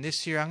Word. And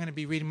this year, I'm going to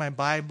be reading my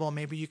Bible.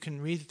 Maybe you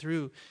can read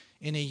through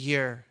in a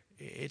year.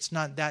 It's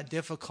not that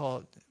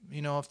difficult.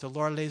 You know, if the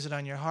Lord lays it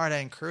on your heart, I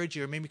encourage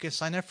you. Or maybe you can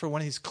sign up for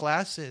one of these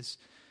classes.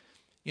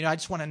 You know, I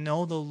just want to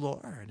know the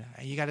Lord.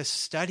 You got to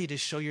study to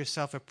show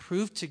yourself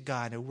approved to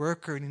God, a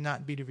worker and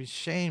not be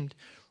ashamed,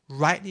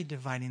 rightly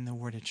dividing the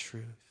word of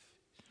truth.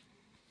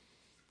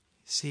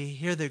 See,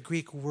 here the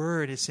Greek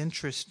word is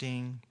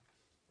interesting.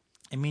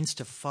 It means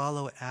to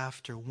follow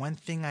after. One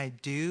thing I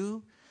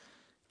do,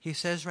 he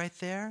says right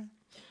there,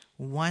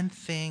 one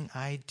thing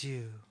I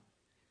do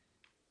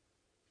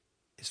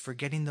is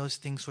forgetting those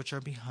things which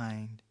are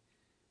behind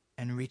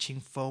and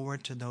reaching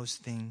forward to those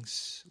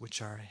things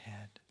which are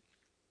ahead.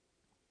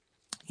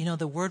 You know,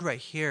 the word right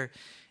here,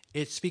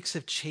 it speaks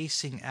of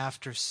chasing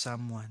after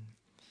someone.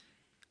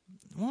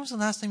 When was the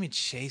last time you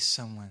chased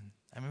someone?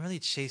 I mean, really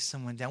chased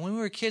someone down. When we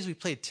were kids, we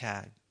played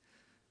tag.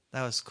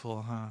 That was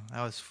cool, huh?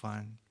 That was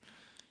fun.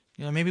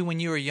 You know, maybe when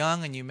you were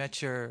young and you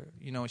met your,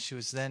 you know, she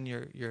was then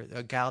your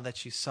a gal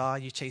that you saw,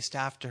 you chased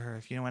after her,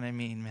 if you know what I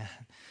mean, man.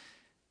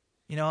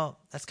 You know,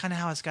 that's kind of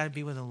how it's got to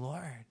be with the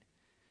Lord.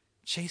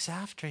 Chase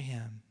after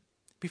him.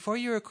 Before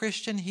you were a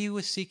Christian, he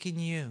was seeking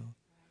you.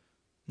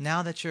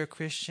 Now that you're a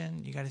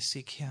Christian, you got to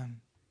seek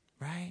him,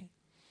 right?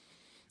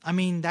 I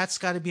mean, that's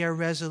got to be our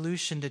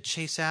resolution, to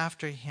chase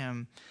after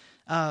him,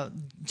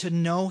 to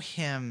know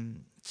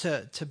him,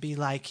 to be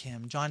like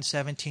him. John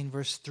 17,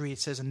 verse 3, it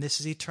says, and this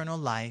is eternal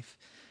life.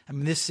 I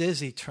mean, this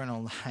is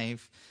eternal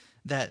life,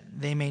 that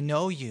they may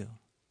know you,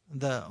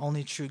 the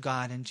only true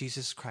God, and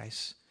Jesus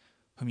Christ,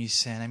 whom you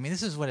sent. I mean,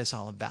 this is what it's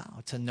all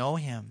about, to know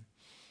him.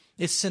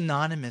 It's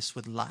synonymous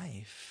with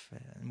life.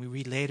 And we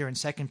read later in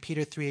 2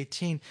 Peter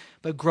 3:18,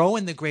 but grow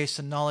in the grace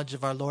and knowledge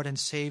of our Lord and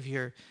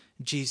Savior,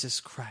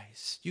 Jesus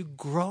Christ. You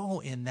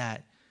grow in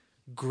that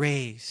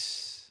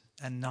grace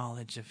and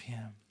knowledge of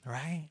him,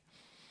 right?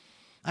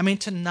 I mean,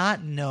 to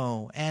not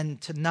know and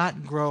to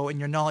not grow in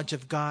your knowledge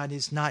of God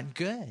is not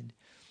good.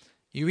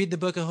 You read the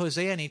book of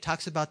Hosea and he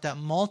talks about that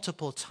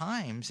multiple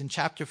times. In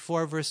chapter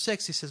 4, verse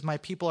 6, he says, my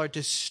people are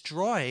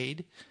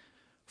destroyed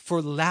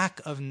for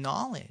lack of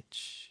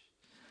knowledge.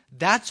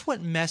 That's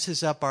what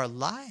messes up our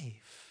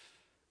life.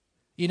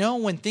 You know,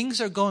 when things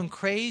are going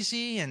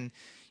crazy and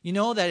you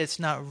know that it's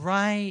not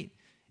right,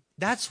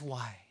 that's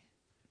why.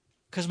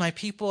 Because my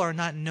people are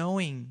not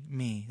knowing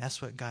me.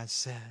 That's what God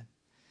said.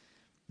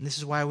 And this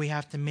is why we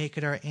have to make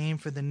it our aim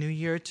for the new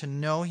year to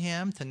know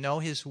him, to know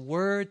his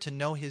word, to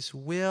know his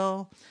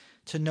will,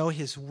 to know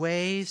his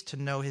ways, to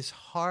know his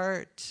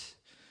heart,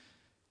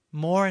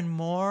 more and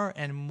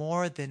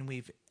more than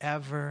we've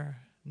ever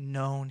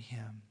known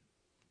him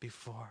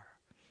before.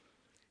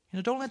 You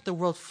know, don't let the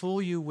world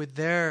fool you with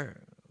their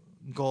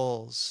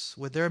goals,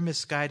 with their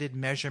misguided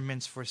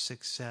measurements for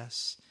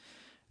success.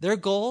 Their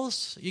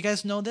goals, you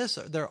guys know this,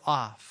 they're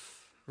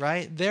off,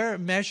 right? Their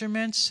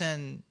measurements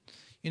and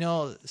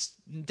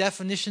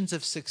definitions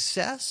of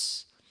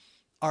success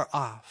are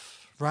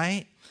off,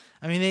 right?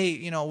 I mean,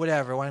 they,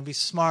 whatever, want to be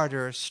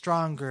smarter,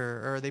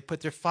 stronger, or they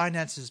put their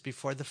finances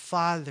before the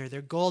Father,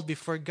 their gold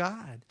before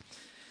God.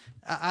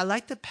 I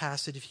like the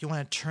passage, if you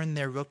want to turn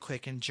there real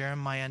quick, in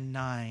Jeremiah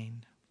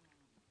 9.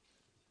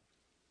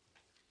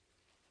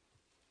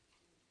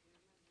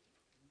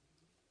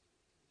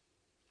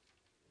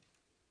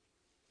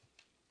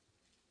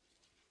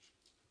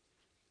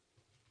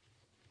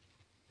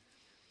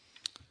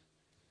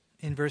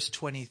 In verse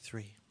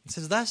 23, it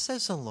says, thus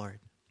says the Lord,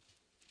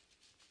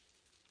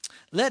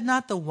 let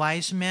not the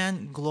wise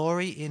man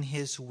glory in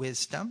his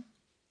wisdom.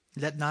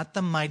 Let not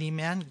the mighty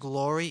man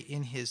glory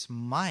in his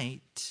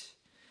might.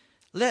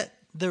 Let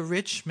the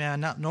rich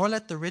man, nor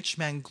let the rich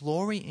man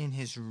glory in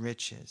his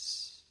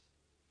riches.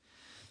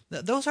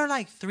 Those are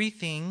like three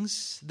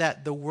things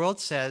that the world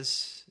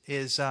says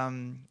is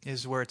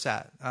where it's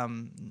at.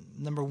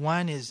 Number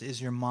one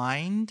is your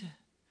mind.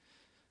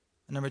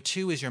 Number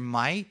two is your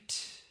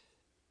might.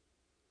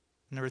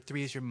 Number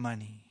three is your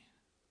money.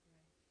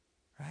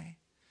 Right?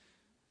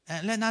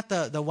 And let not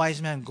the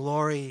wise man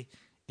glory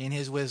in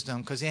his wisdom,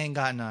 because he ain't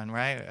got none,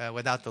 right?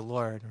 Without the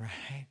Lord,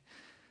 right?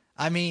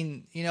 I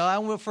mean,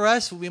 for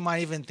us, we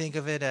might even think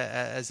of it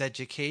as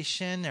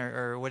education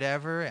or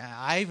whatever.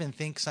 I even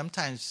think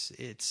sometimes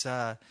it's,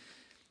 our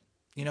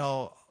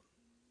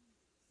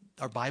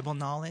Bible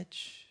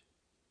knowledge,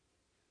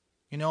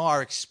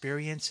 our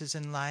experiences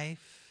in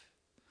life.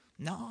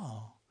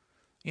 No.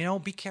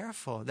 Be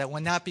careful that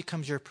when that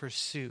becomes your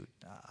pursuit.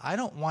 I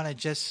don't want to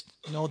just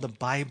know the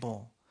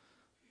Bible,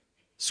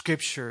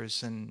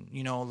 scriptures, and,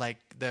 like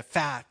the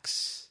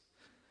facts.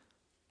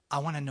 I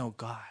want to know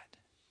God.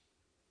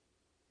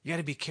 You got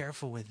to be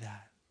careful with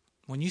that.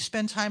 When you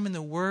spend time in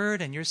the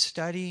Word and you're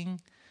studying,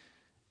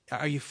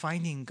 are you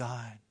finding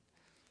God?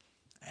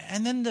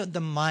 And then the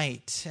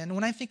might. And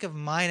when I think of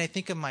might, I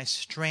think of my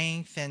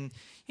strength. And,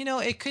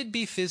 it could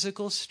be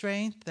physical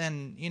strength.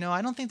 And,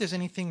 I don't think there's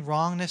anything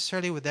wrong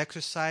necessarily with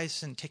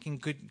exercise and taking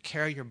good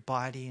care of your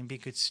body and be a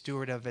good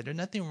steward of it. There's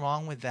nothing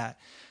wrong with that,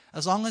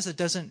 as long as it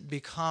doesn't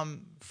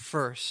become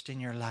first in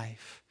your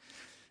life.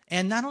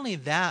 And not only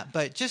that,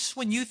 but just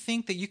when you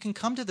think that you can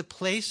come to the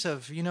place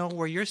of,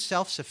 where you're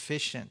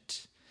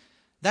self-sufficient,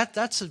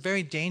 that's a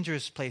very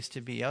dangerous place to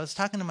be. I was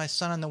talking to my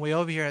son on the way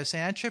over here. I was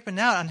saying, I'm tripping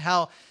out on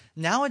how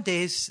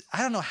nowadays,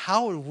 I don't know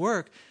how it would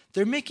work.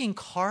 They're making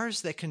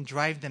cars that can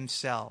drive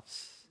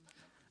themselves.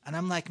 And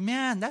I'm like,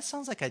 man, that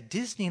sounds like a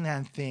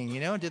Disneyland thing,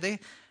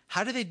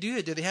 How do they do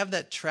it? Do they have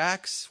that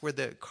tracks where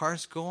the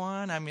cars go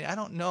on? I mean, I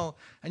don't know.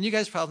 And you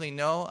guys probably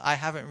know. I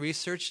haven't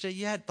researched it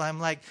yet. But I'm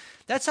like,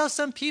 that's how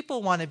some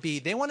people want to be.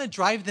 They want to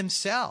drive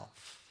themselves.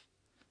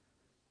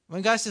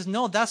 When God says,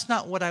 no, that's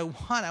not what I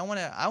want. I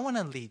want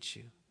to lead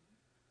you.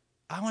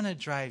 I want to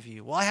drive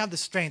you. Well, I have the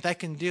strength. I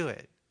can do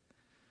it.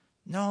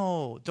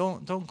 No,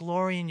 don't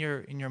glory in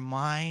your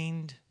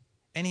mind.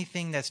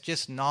 Anything that's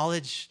just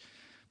knowledge.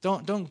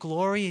 Don't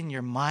glory in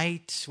your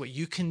might, what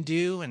you can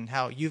do and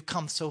how you've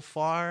come so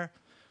far.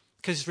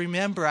 Because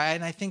remember,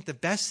 I think the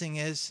best thing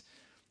is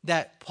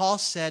that Paul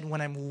said, when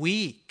I'm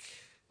weak,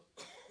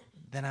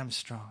 then I'm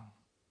strong.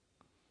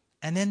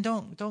 And then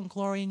don't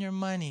glory in your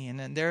money. And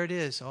then there it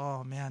is.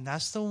 Oh, man,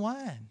 that's the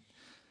one.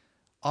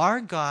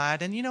 Our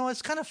God, and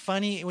it's kind of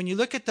funny, when you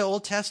look at the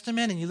Old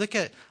Testament and you look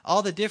at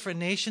all the different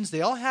nations, they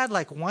all had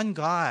like one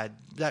God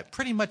that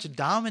pretty much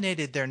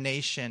dominated their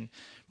nation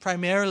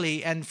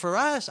primarily. And for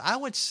us, I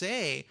would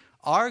say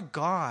our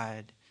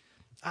God,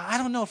 I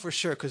don't know for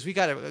sure, because we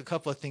got a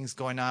couple of things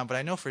going on, but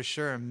I know for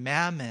sure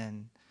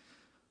Mammon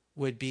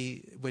would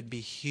be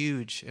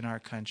huge in our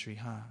country,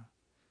 huh?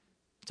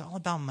 It's all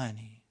about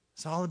money.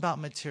 It's all about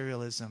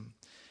materialism.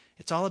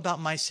 It's all about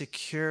my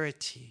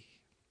security.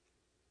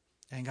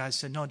 And God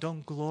said, no,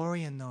 don't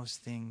glory in those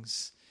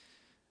things.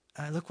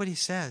 Look what he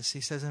says.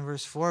 He says in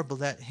verse 4, but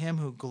let him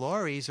who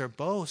glories or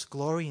boasts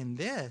glory in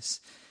this,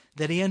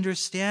 that he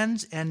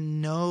understands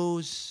and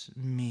knows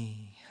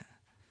me.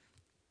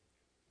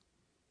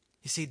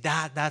 You see,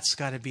 that's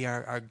got to be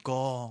our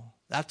goal.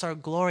 That's our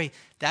glory.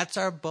 That's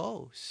our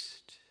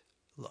boast,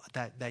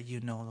 that you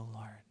know the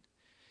Lord.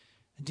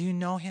 Do you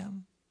know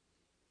him?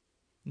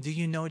 Do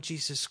you know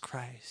Jesus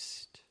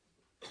Christ?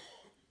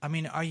 I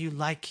mean, are you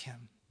like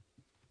him?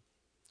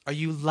 Are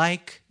you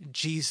like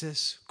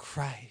Jesus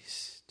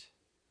Christ?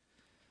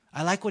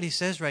 I like what he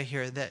says right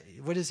here. That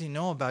what does he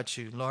know about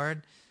you,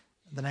 Lord?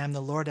 That I am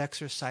the Lord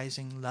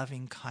exercising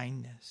loving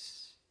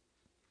kindness,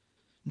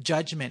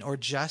 judgment or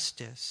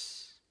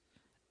justice,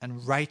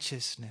 and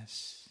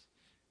righteousness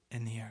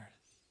in the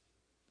earth.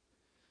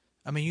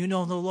 I mean, you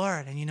know the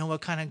Lord, and you know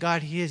what kind of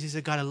God he is. He's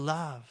a God of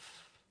love.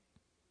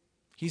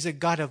 He's a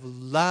God of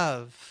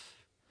love,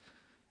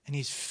 and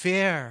he's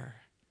fair,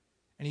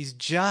 and he's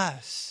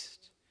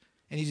just,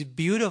 and he's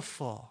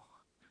beautiful,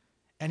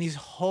 and he's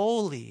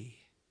holy,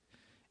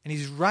 and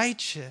he's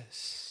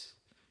righteous,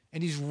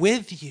 and he's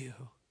with you,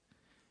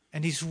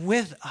 and he's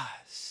with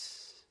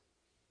us,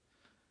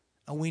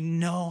 and we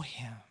know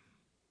him.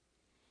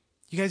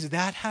 You guys,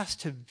 that has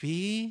to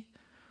be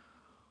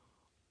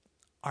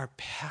our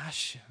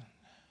passion.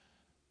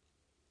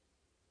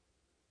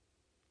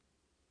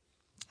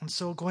 And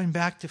so going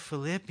back to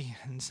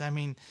Philippians, I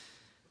mean,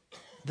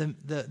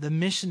 the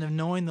mission of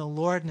knowing the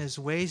Lord and his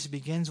ways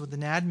begins with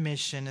an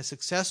admission. A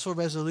successful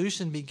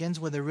resolution begins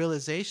with a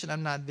realization,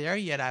 I'm not there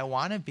yet. I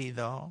want to be,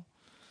 though.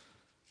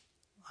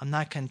 I'm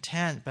not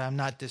content, but I'm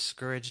not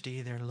discouraged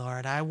either,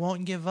 Lord. I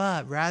won't give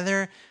up.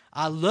 Rather,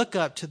 I'll look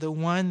up to the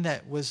one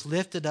that was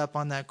lifted up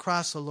on that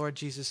cross, the Lord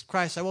Jesus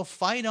Christ. I will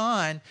fight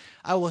on.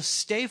 I will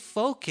stay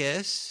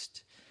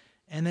focused.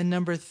 And then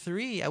number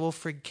 3, I will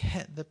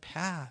forget the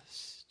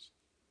past.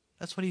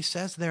 That's what he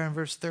says there in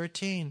verse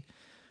 13.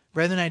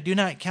 Brethren, I do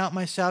not count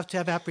myself to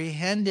have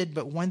apprehended,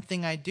 but one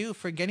thing I do,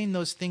 forgetting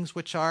those things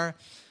which are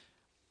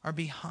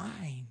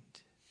behind.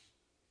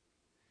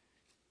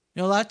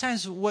 You know, a lot of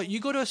times, you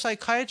go to a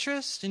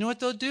psychiatrist, you know what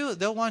they'll do?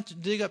 They'll want to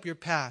dig up your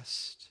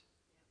past.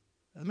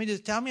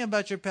 Tell me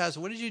about your past.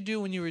 What did you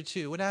do when you were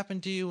 2? What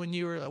happened to you when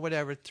you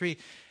were 3?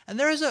 And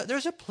there's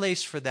a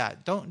place for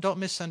that. Don't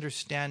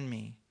misunderstand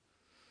me.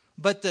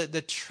 But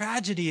the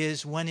tragedy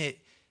is when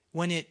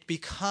it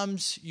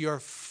becomes your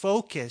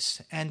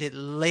focus and it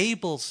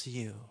labels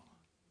you.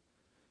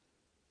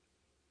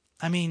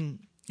 I mean,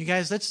 you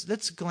guys,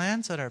 let's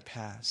glance at our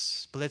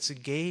past, but let's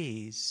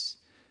gaze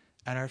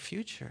at our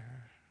future.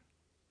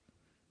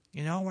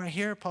 You know, right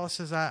here, Paul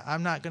says,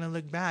 I'm not going to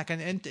look back. And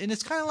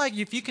it's kind of like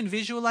if you can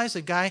visualize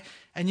a guy,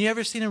 and you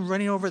ever seen him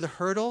running over the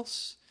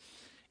hurdles?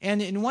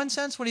 And in one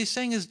sense, what he's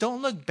saying is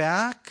don't look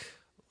back,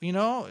 you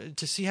know,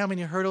 to see how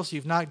many hurdles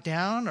you've knocked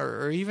down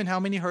or even how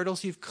many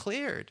hurdles you've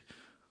cleared.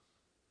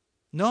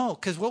 No,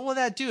 because what will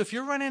that do? If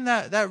you're running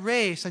that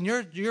race and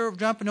you're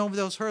jumping over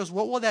those hurdles,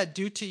 what will that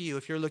do to you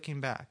if you're looking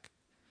back?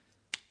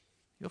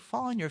 You'll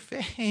fall on your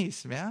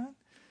face, man.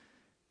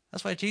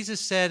 That's why Jesus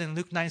said in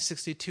Luke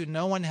 9:62,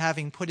 no one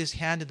having put his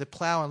hand to the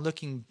plow and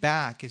looking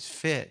back is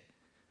fit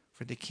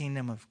for the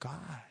kingdom of God.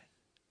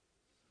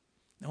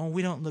 No,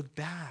 we don't look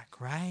back,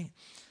 right?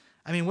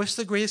 I mean, what's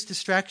the greatest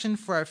distraction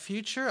for our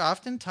future?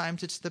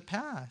 Oftentimes it's the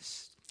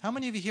past. How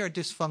many of you here are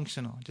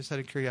dysfunctional? Just out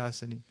of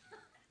curiosity.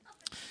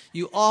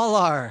 You all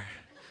are.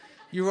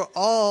 You are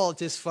all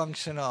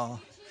dysfunctional.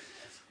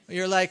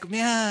 You're like,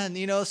 man,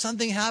 you know,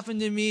 something happened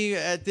to me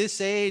at this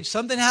age.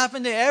 Something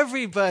happened to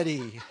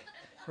everybody.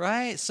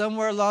 Right?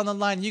 Somewhere along the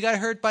line, you got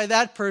hurt by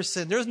that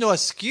person. There's no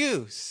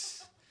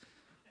excuse.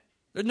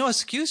 There's no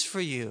excuse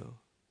for you.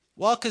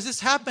 Well, because this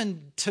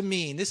happened to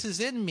me. This is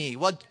in me.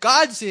 Well,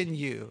 God's in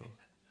you.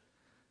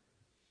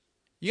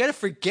 You got to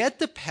forget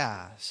the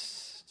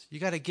past. You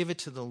got to give it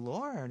to the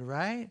Lord,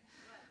 right?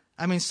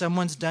 I mean,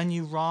 someone's done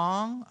you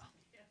wrong.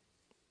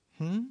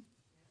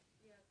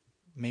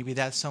 Maybe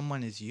that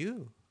someone is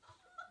you,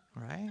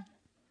 right?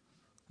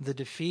 The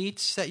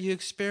defeats that you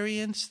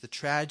experience, the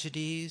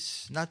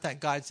tragedies, not that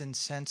God's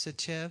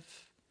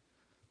insensitive.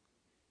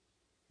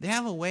 They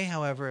have a way,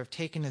 however, of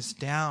taking us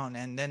down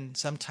and then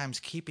sometimes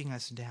keeping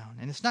us down.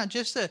 And it's not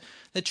just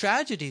the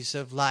tragedies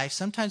of life.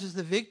 Sometimes it's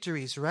the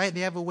victories, right?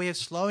 They have a way of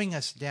slowing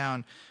us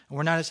down. And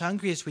we're not as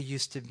hungry as we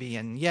used to be.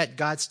 And yet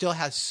God still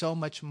has so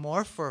much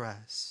more for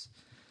us.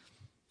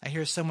 I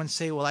hear someone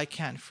say, well, I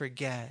can't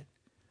forget.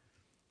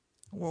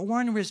 Well,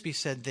 Warren Wiersbe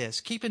said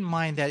this, keep in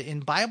mind that in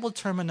Bible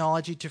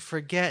terminology, to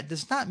forget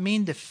does not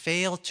mean to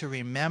fail to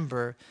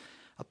remember.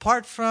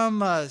 Apart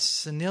from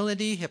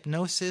senility,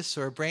 hypnosis,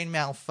 or brain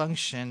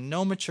malfunction,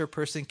 no mature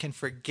person can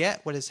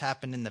forget what has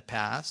happened in the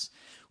past.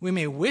 We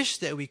may wish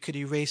that we could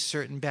erase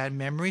certain bad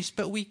memories,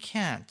 but we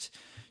can't.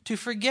 To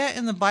forget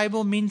in the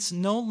Bible means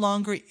no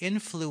longer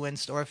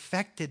influenced or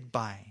affected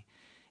by.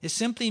 It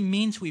simply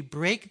means we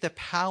break the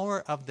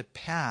power of the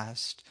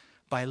past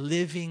by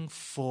living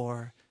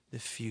for the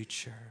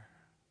future.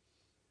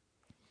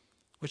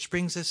 Which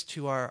brings us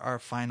to our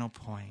final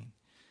point.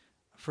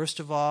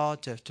 First of all,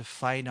 to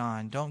fight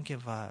on. Don't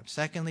give up.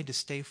 Secondly, to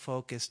stay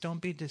focused.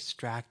 Don't be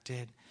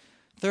distracted.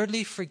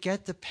 Thirdly,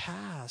 forget the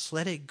past.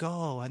 Let it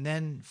go. And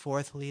then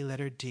fourthly,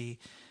 letter D,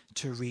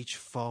 to reach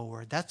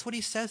forward. That's what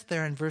he says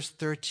there in verse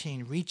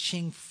 13,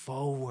 reaching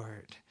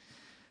forward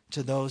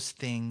to those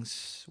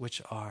things which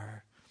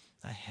are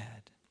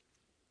ahead.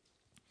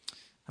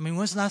 I mean,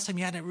 when's the last time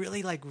you had to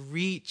really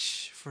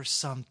reach for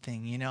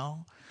something,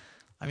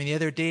 I mean, the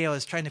other day I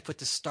was trying to put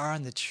the star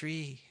on the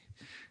tree.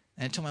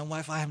 And I told my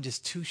wife, I'm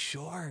just too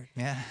short,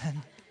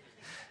 man.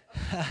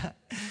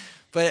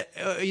 But,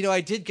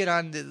 I did get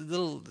on the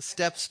little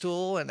step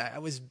stool, and I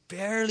was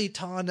barely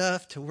tall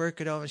enough to work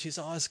it over. And she's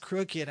always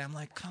crooked. I'm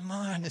like, come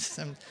on,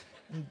 I'm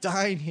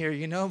dying here,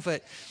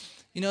 But,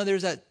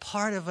 there's that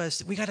part of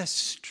us, we got to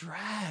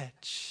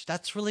stretch.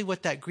 That's really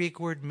what that Greek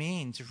word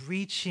means,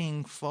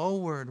 reaching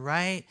forward,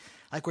 right?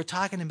 Like we're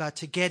talking about,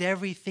 to get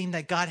everything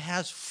that God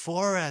has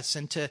for us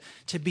and to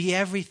be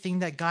everything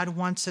that God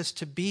wants us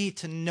to be,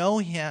 to know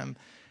Him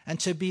and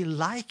to be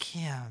like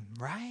Him,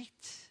 right?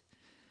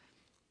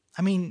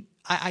 I mean,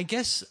 I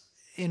guess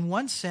in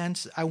one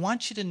sense, I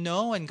want you to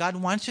know, and God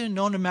wants you to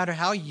know, no matter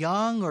how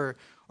young or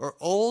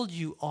old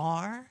you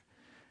are,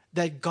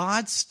 that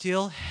God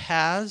still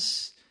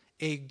has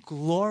a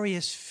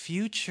glorious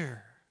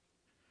future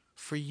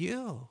for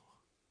you.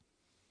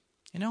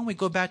 We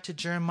go back to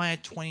Jeremiah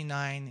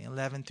 29,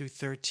 11 through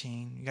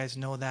 13. You guys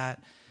know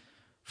that.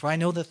 For I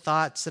know the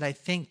thoughts that I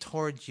think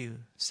toward you,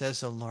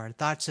 says the Lord,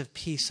 thoughts of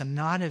peace and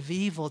not of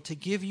evil, to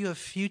give you a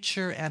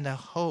future and a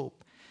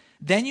hope.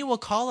 Then you will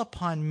call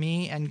upon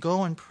me and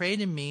go and pray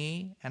to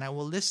me, and I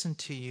will listen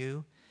to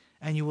you,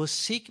 and you will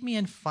seek me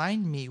and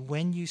find me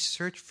when you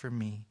search for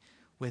me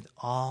with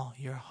all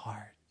your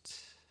heart.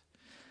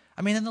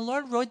 I mean, and the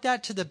Lord wrote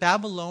that to the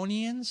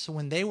Babylonians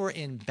when they were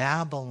in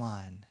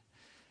Babylon.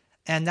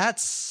 And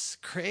that's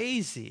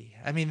crazy.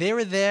 I mean, they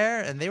were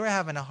there and they were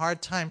having a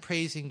hard time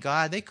praising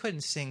God. They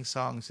couldn't sing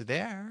songs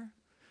there.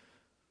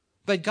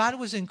 But God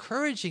was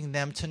encouraging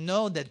them to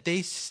know that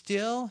they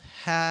still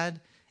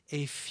had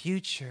a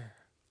future.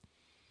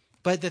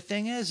 But the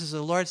thing is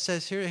the Lord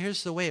says,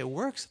 here's the way it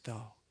works,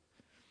 though.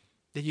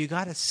 That you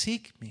got to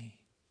seek me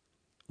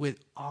with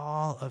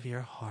all of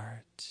your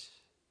heart.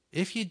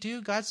 If you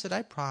do, God said,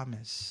 I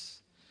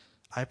promise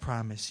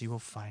you will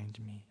find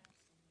me.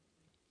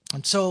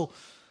 And so,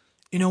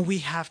 we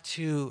have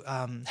to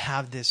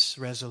have this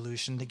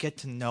resolution to get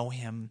to know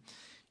Him.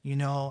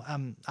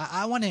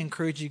 I want to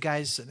encourage you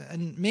guys,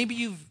 and maybe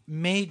you've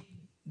made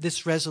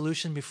this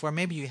resolution before,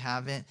 maybe you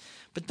haven't,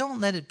 but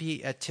don't let it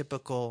be a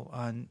typical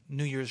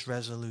New Year's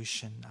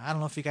resolution. I don't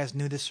know if you guys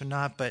knew this or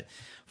not, but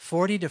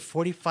 40 to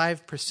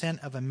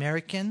 45% of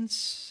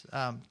Americans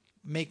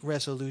make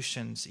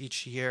resolutions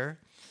each year.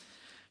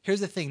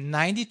 Here's the thing,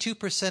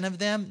 92% of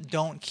them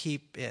don't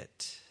keep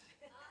it.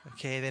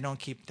 Okay, they don't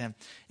keep them.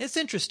 It's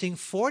interesting,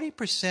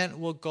 40%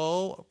 will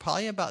go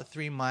probably about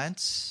 3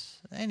 months.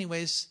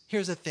 Anyways,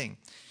 here's the thing,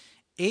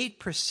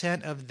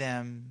 8% of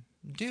them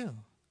do.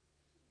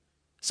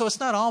 So it's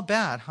not all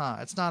bad, huh?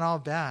 It's not all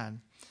bad.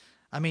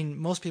 I mean,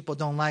 most people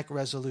don't like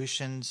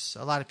resolutions.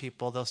 A lot of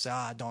people, they'll say,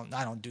 I don't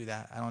do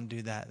that. I don't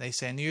do that. They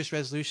say a New Year's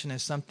resolution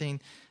is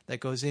something that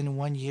goes in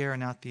one year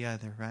and out the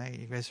other, right?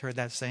 You guys heard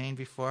that saying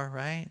before,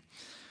 right?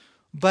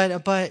 But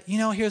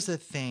here's the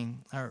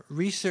thing.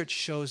 Research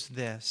shows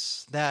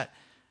this, that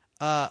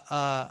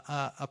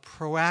a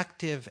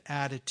proactive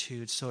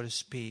attitude, so to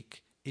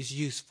speak, is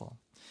useful.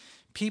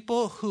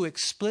 People who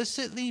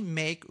explicitly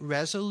make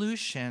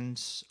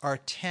resolutions are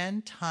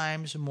 10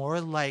 times more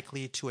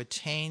likely to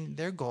attain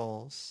their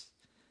goals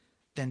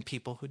than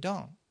people who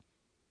don't.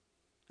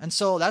 And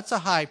so that's a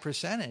high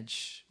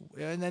percentage.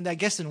 And then I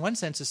guess in one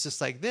sense it's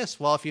just like this.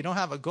 Well, if you don't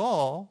have a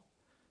goal,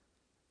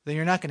 then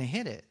you're not going to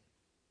hit it.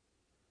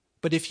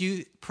 But if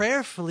you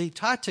prayerfully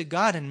talk to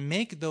God and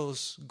make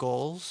those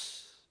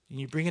goals, and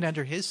you bring it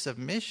under His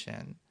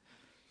submission,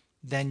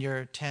 then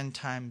you're 10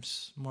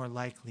 times more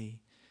likely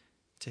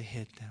to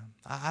hit them.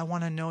 I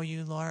want to know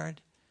you,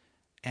 Lord,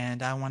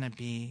 and I want to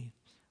be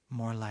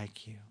more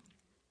like you.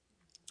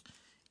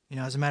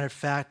 As a matter of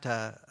fact,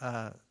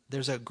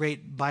 there's a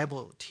great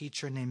Bible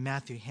teacher named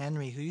Matthew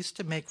Henry who used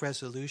to make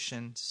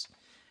resolutions.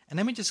 And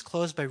let me just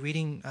close by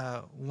reading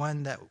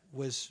one that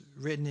was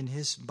written in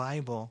his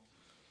Bible.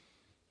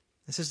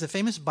 It says, the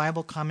famous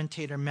Bible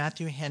commentator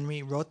Matthew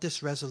Henry wrote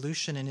this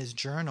resolution in his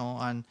journal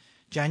on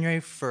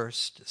January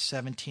 1st,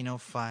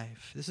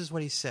 1705. This is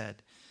what he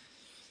said.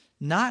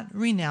 Not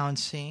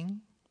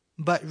renouncing,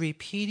 but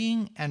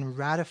repeating and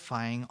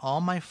ratifying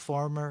all my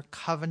former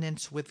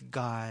covenants with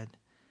God,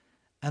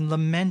 and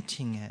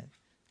lamenting it,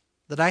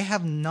 that I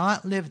have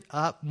not lived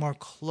up more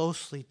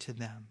closely to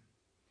them.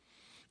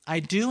 I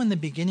do in the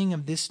beginning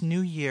of this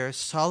new year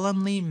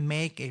solemnly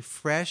make a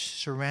fresh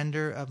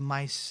surrender of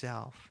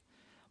myself,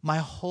 my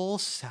whole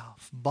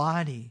self,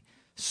 body,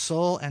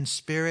 soul, and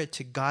spirit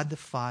to God the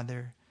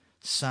Father,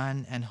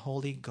 Son, and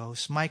Holy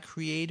Ghost, my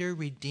Creator,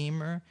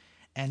 Redeemer,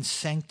 and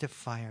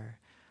Sanctifier,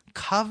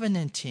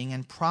 covenanting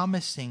and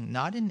promising,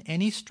 not in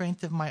any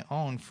strength of my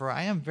own, for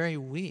I am very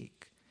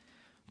weak,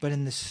 but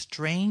in the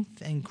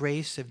strength and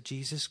grace of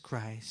Jesus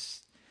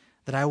Christ,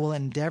 that I will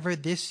endeavor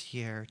this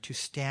year to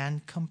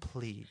stand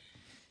complete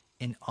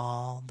in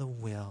all the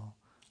will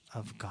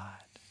of God.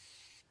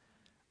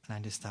 And I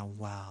just thought,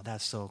 wow,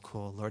 that's so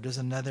cool, Lord. There's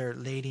another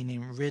lady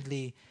named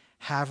Ridley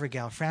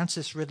Havergal,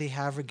 Frances Ridley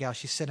Havergal.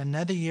 She said,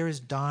 another year is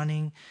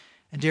dawning,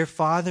 and dear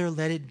Father,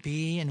 let it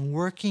be in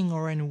working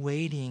or in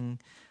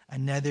waiting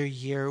another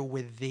year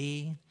with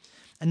Thee.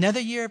 Another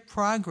year of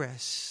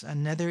progress,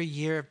 another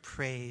year of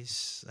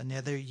praise,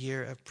 another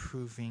year of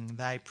proving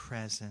Thy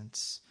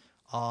presence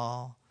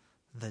all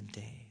the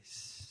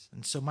days.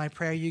 And so my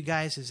prayer, you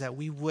guys, is that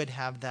we would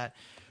have that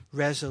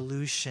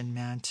resolution,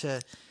 man,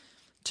 to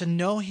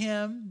know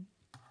Him,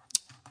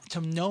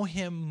 to know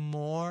Him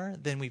more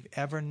than we've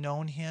ever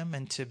known Him,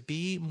 and to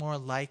be more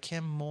like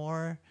Him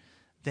more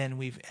than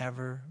we've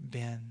ever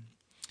been.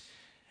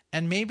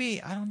 And maybe,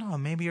 I don't know,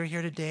 maybe you're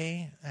here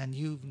today and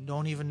you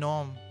don't even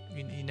know Him.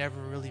 You never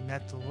really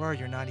met the Lord.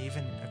 You're not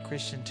even a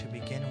Christian to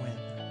begin with.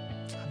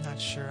 I'm not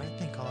sure. I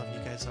think all of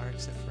you guys are,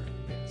 except for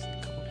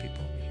a couple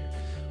people over here.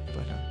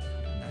 But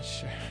I'm not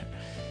sure.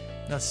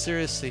 No,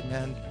 seriously,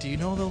 man, do you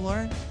know the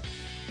Lord?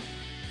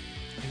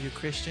 Are you a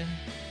Christian?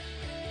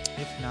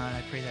 If not,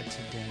 I pray that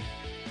today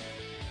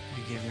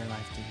you give your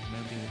life to Him.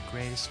 It'll be the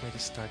greatest way to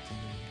start the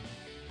new year.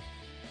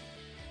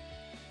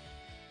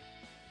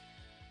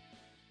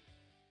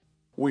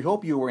 We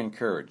hope you were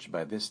encouraged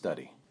by this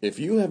study. If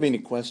you have any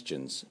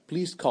questions,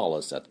 please call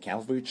us at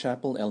Calvary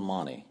Chapel El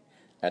Monte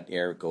at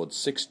area code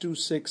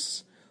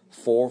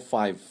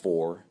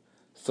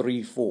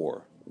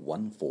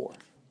 626-454-3414.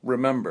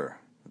 Remember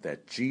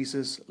that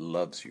Jesus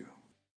loves you.